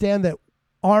civilizations understand that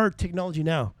our technology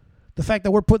now, the fact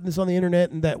that we're putting this on the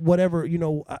internet and that whatever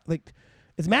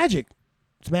it's magic.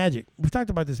 It's magic. We've talked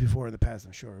about this before in the past,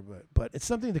 I'm sure, but it's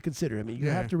something to consider. I mean, you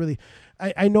have to really.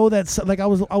 I know that I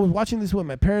was watching this with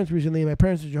my parents recently. And my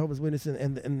parents are Jehovah's Witnesses,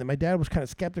 and my dad was kind of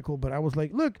skeptical, but I was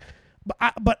like, look.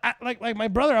 But like my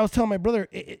brother, I was telling my brother,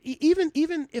 even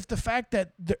if the fact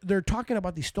that they're talking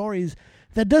about these stories,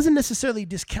 that doesn't necessarily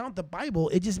discount the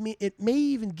Bible. It may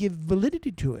even give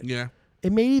validity to it. Yeah.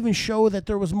 It may even show that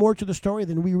there was more to the story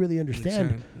than we really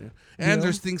understand. Yeah. And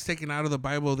there's things taken out of the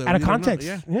Bible that out of context.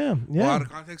 Yeah. Well, out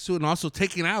of context too, and also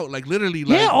taken out, like literally.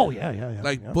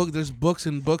 Like, There's books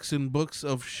and books and books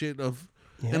of shit of,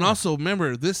 and also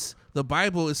remember the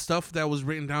Bible is stuff that was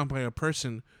written down by a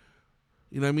person.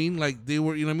 You know what I mean? Like they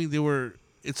were,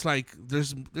 it's like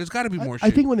there's got to be more shit.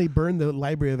 I think when they burned the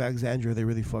Library of Alexandria, they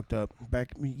really fucked up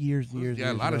back years and years. Yeah,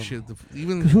 years a lot ago. of shit.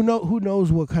 Even who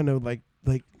knows what kind of like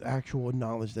actual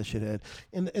knowledge that shit had.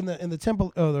 In the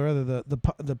temple, or rather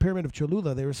the pyramid of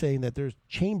Cholula, they were saying that there's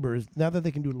chambers now that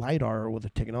they can do LiDAR with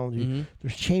the technology. Mm-hmm.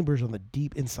 There's chambers on the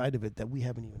deep inside of it that we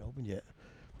haven't even opened yet.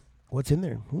 What's in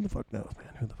there? Who the fuck knows,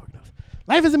 man? Who the fuck knows?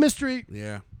 Life is a mystery.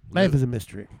 Yeah. Life is a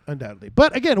mystery, undoubtedly.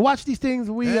 But again, watch these things.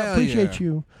 We appreciate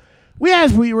you.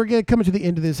 We're coming to the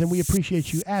end of this, and we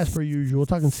appreciate you as per usual.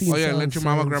 Talking scenes. Oh yeah, let your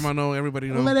mama, grandma know. Everybody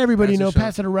know. Let everybody know.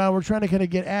 Pass it around. We're trying to kind of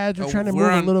get ads. We're trying to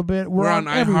move a little bit. We're on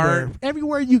everywhere.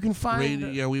 Everywhere you can find. Radio,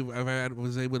 yeah,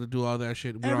 was able to do all that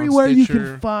shit. We're everywhere you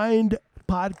can find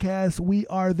podcasts, we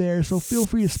are there. So feel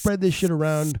free to spread this shit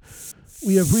around.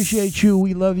 We appreciate you.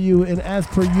 We love you. And as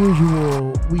per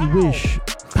usual, we wish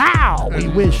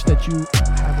that you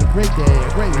have a great day,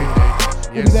 a great week.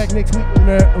 We'll be back next week with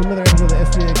another episode of the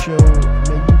S3X Show.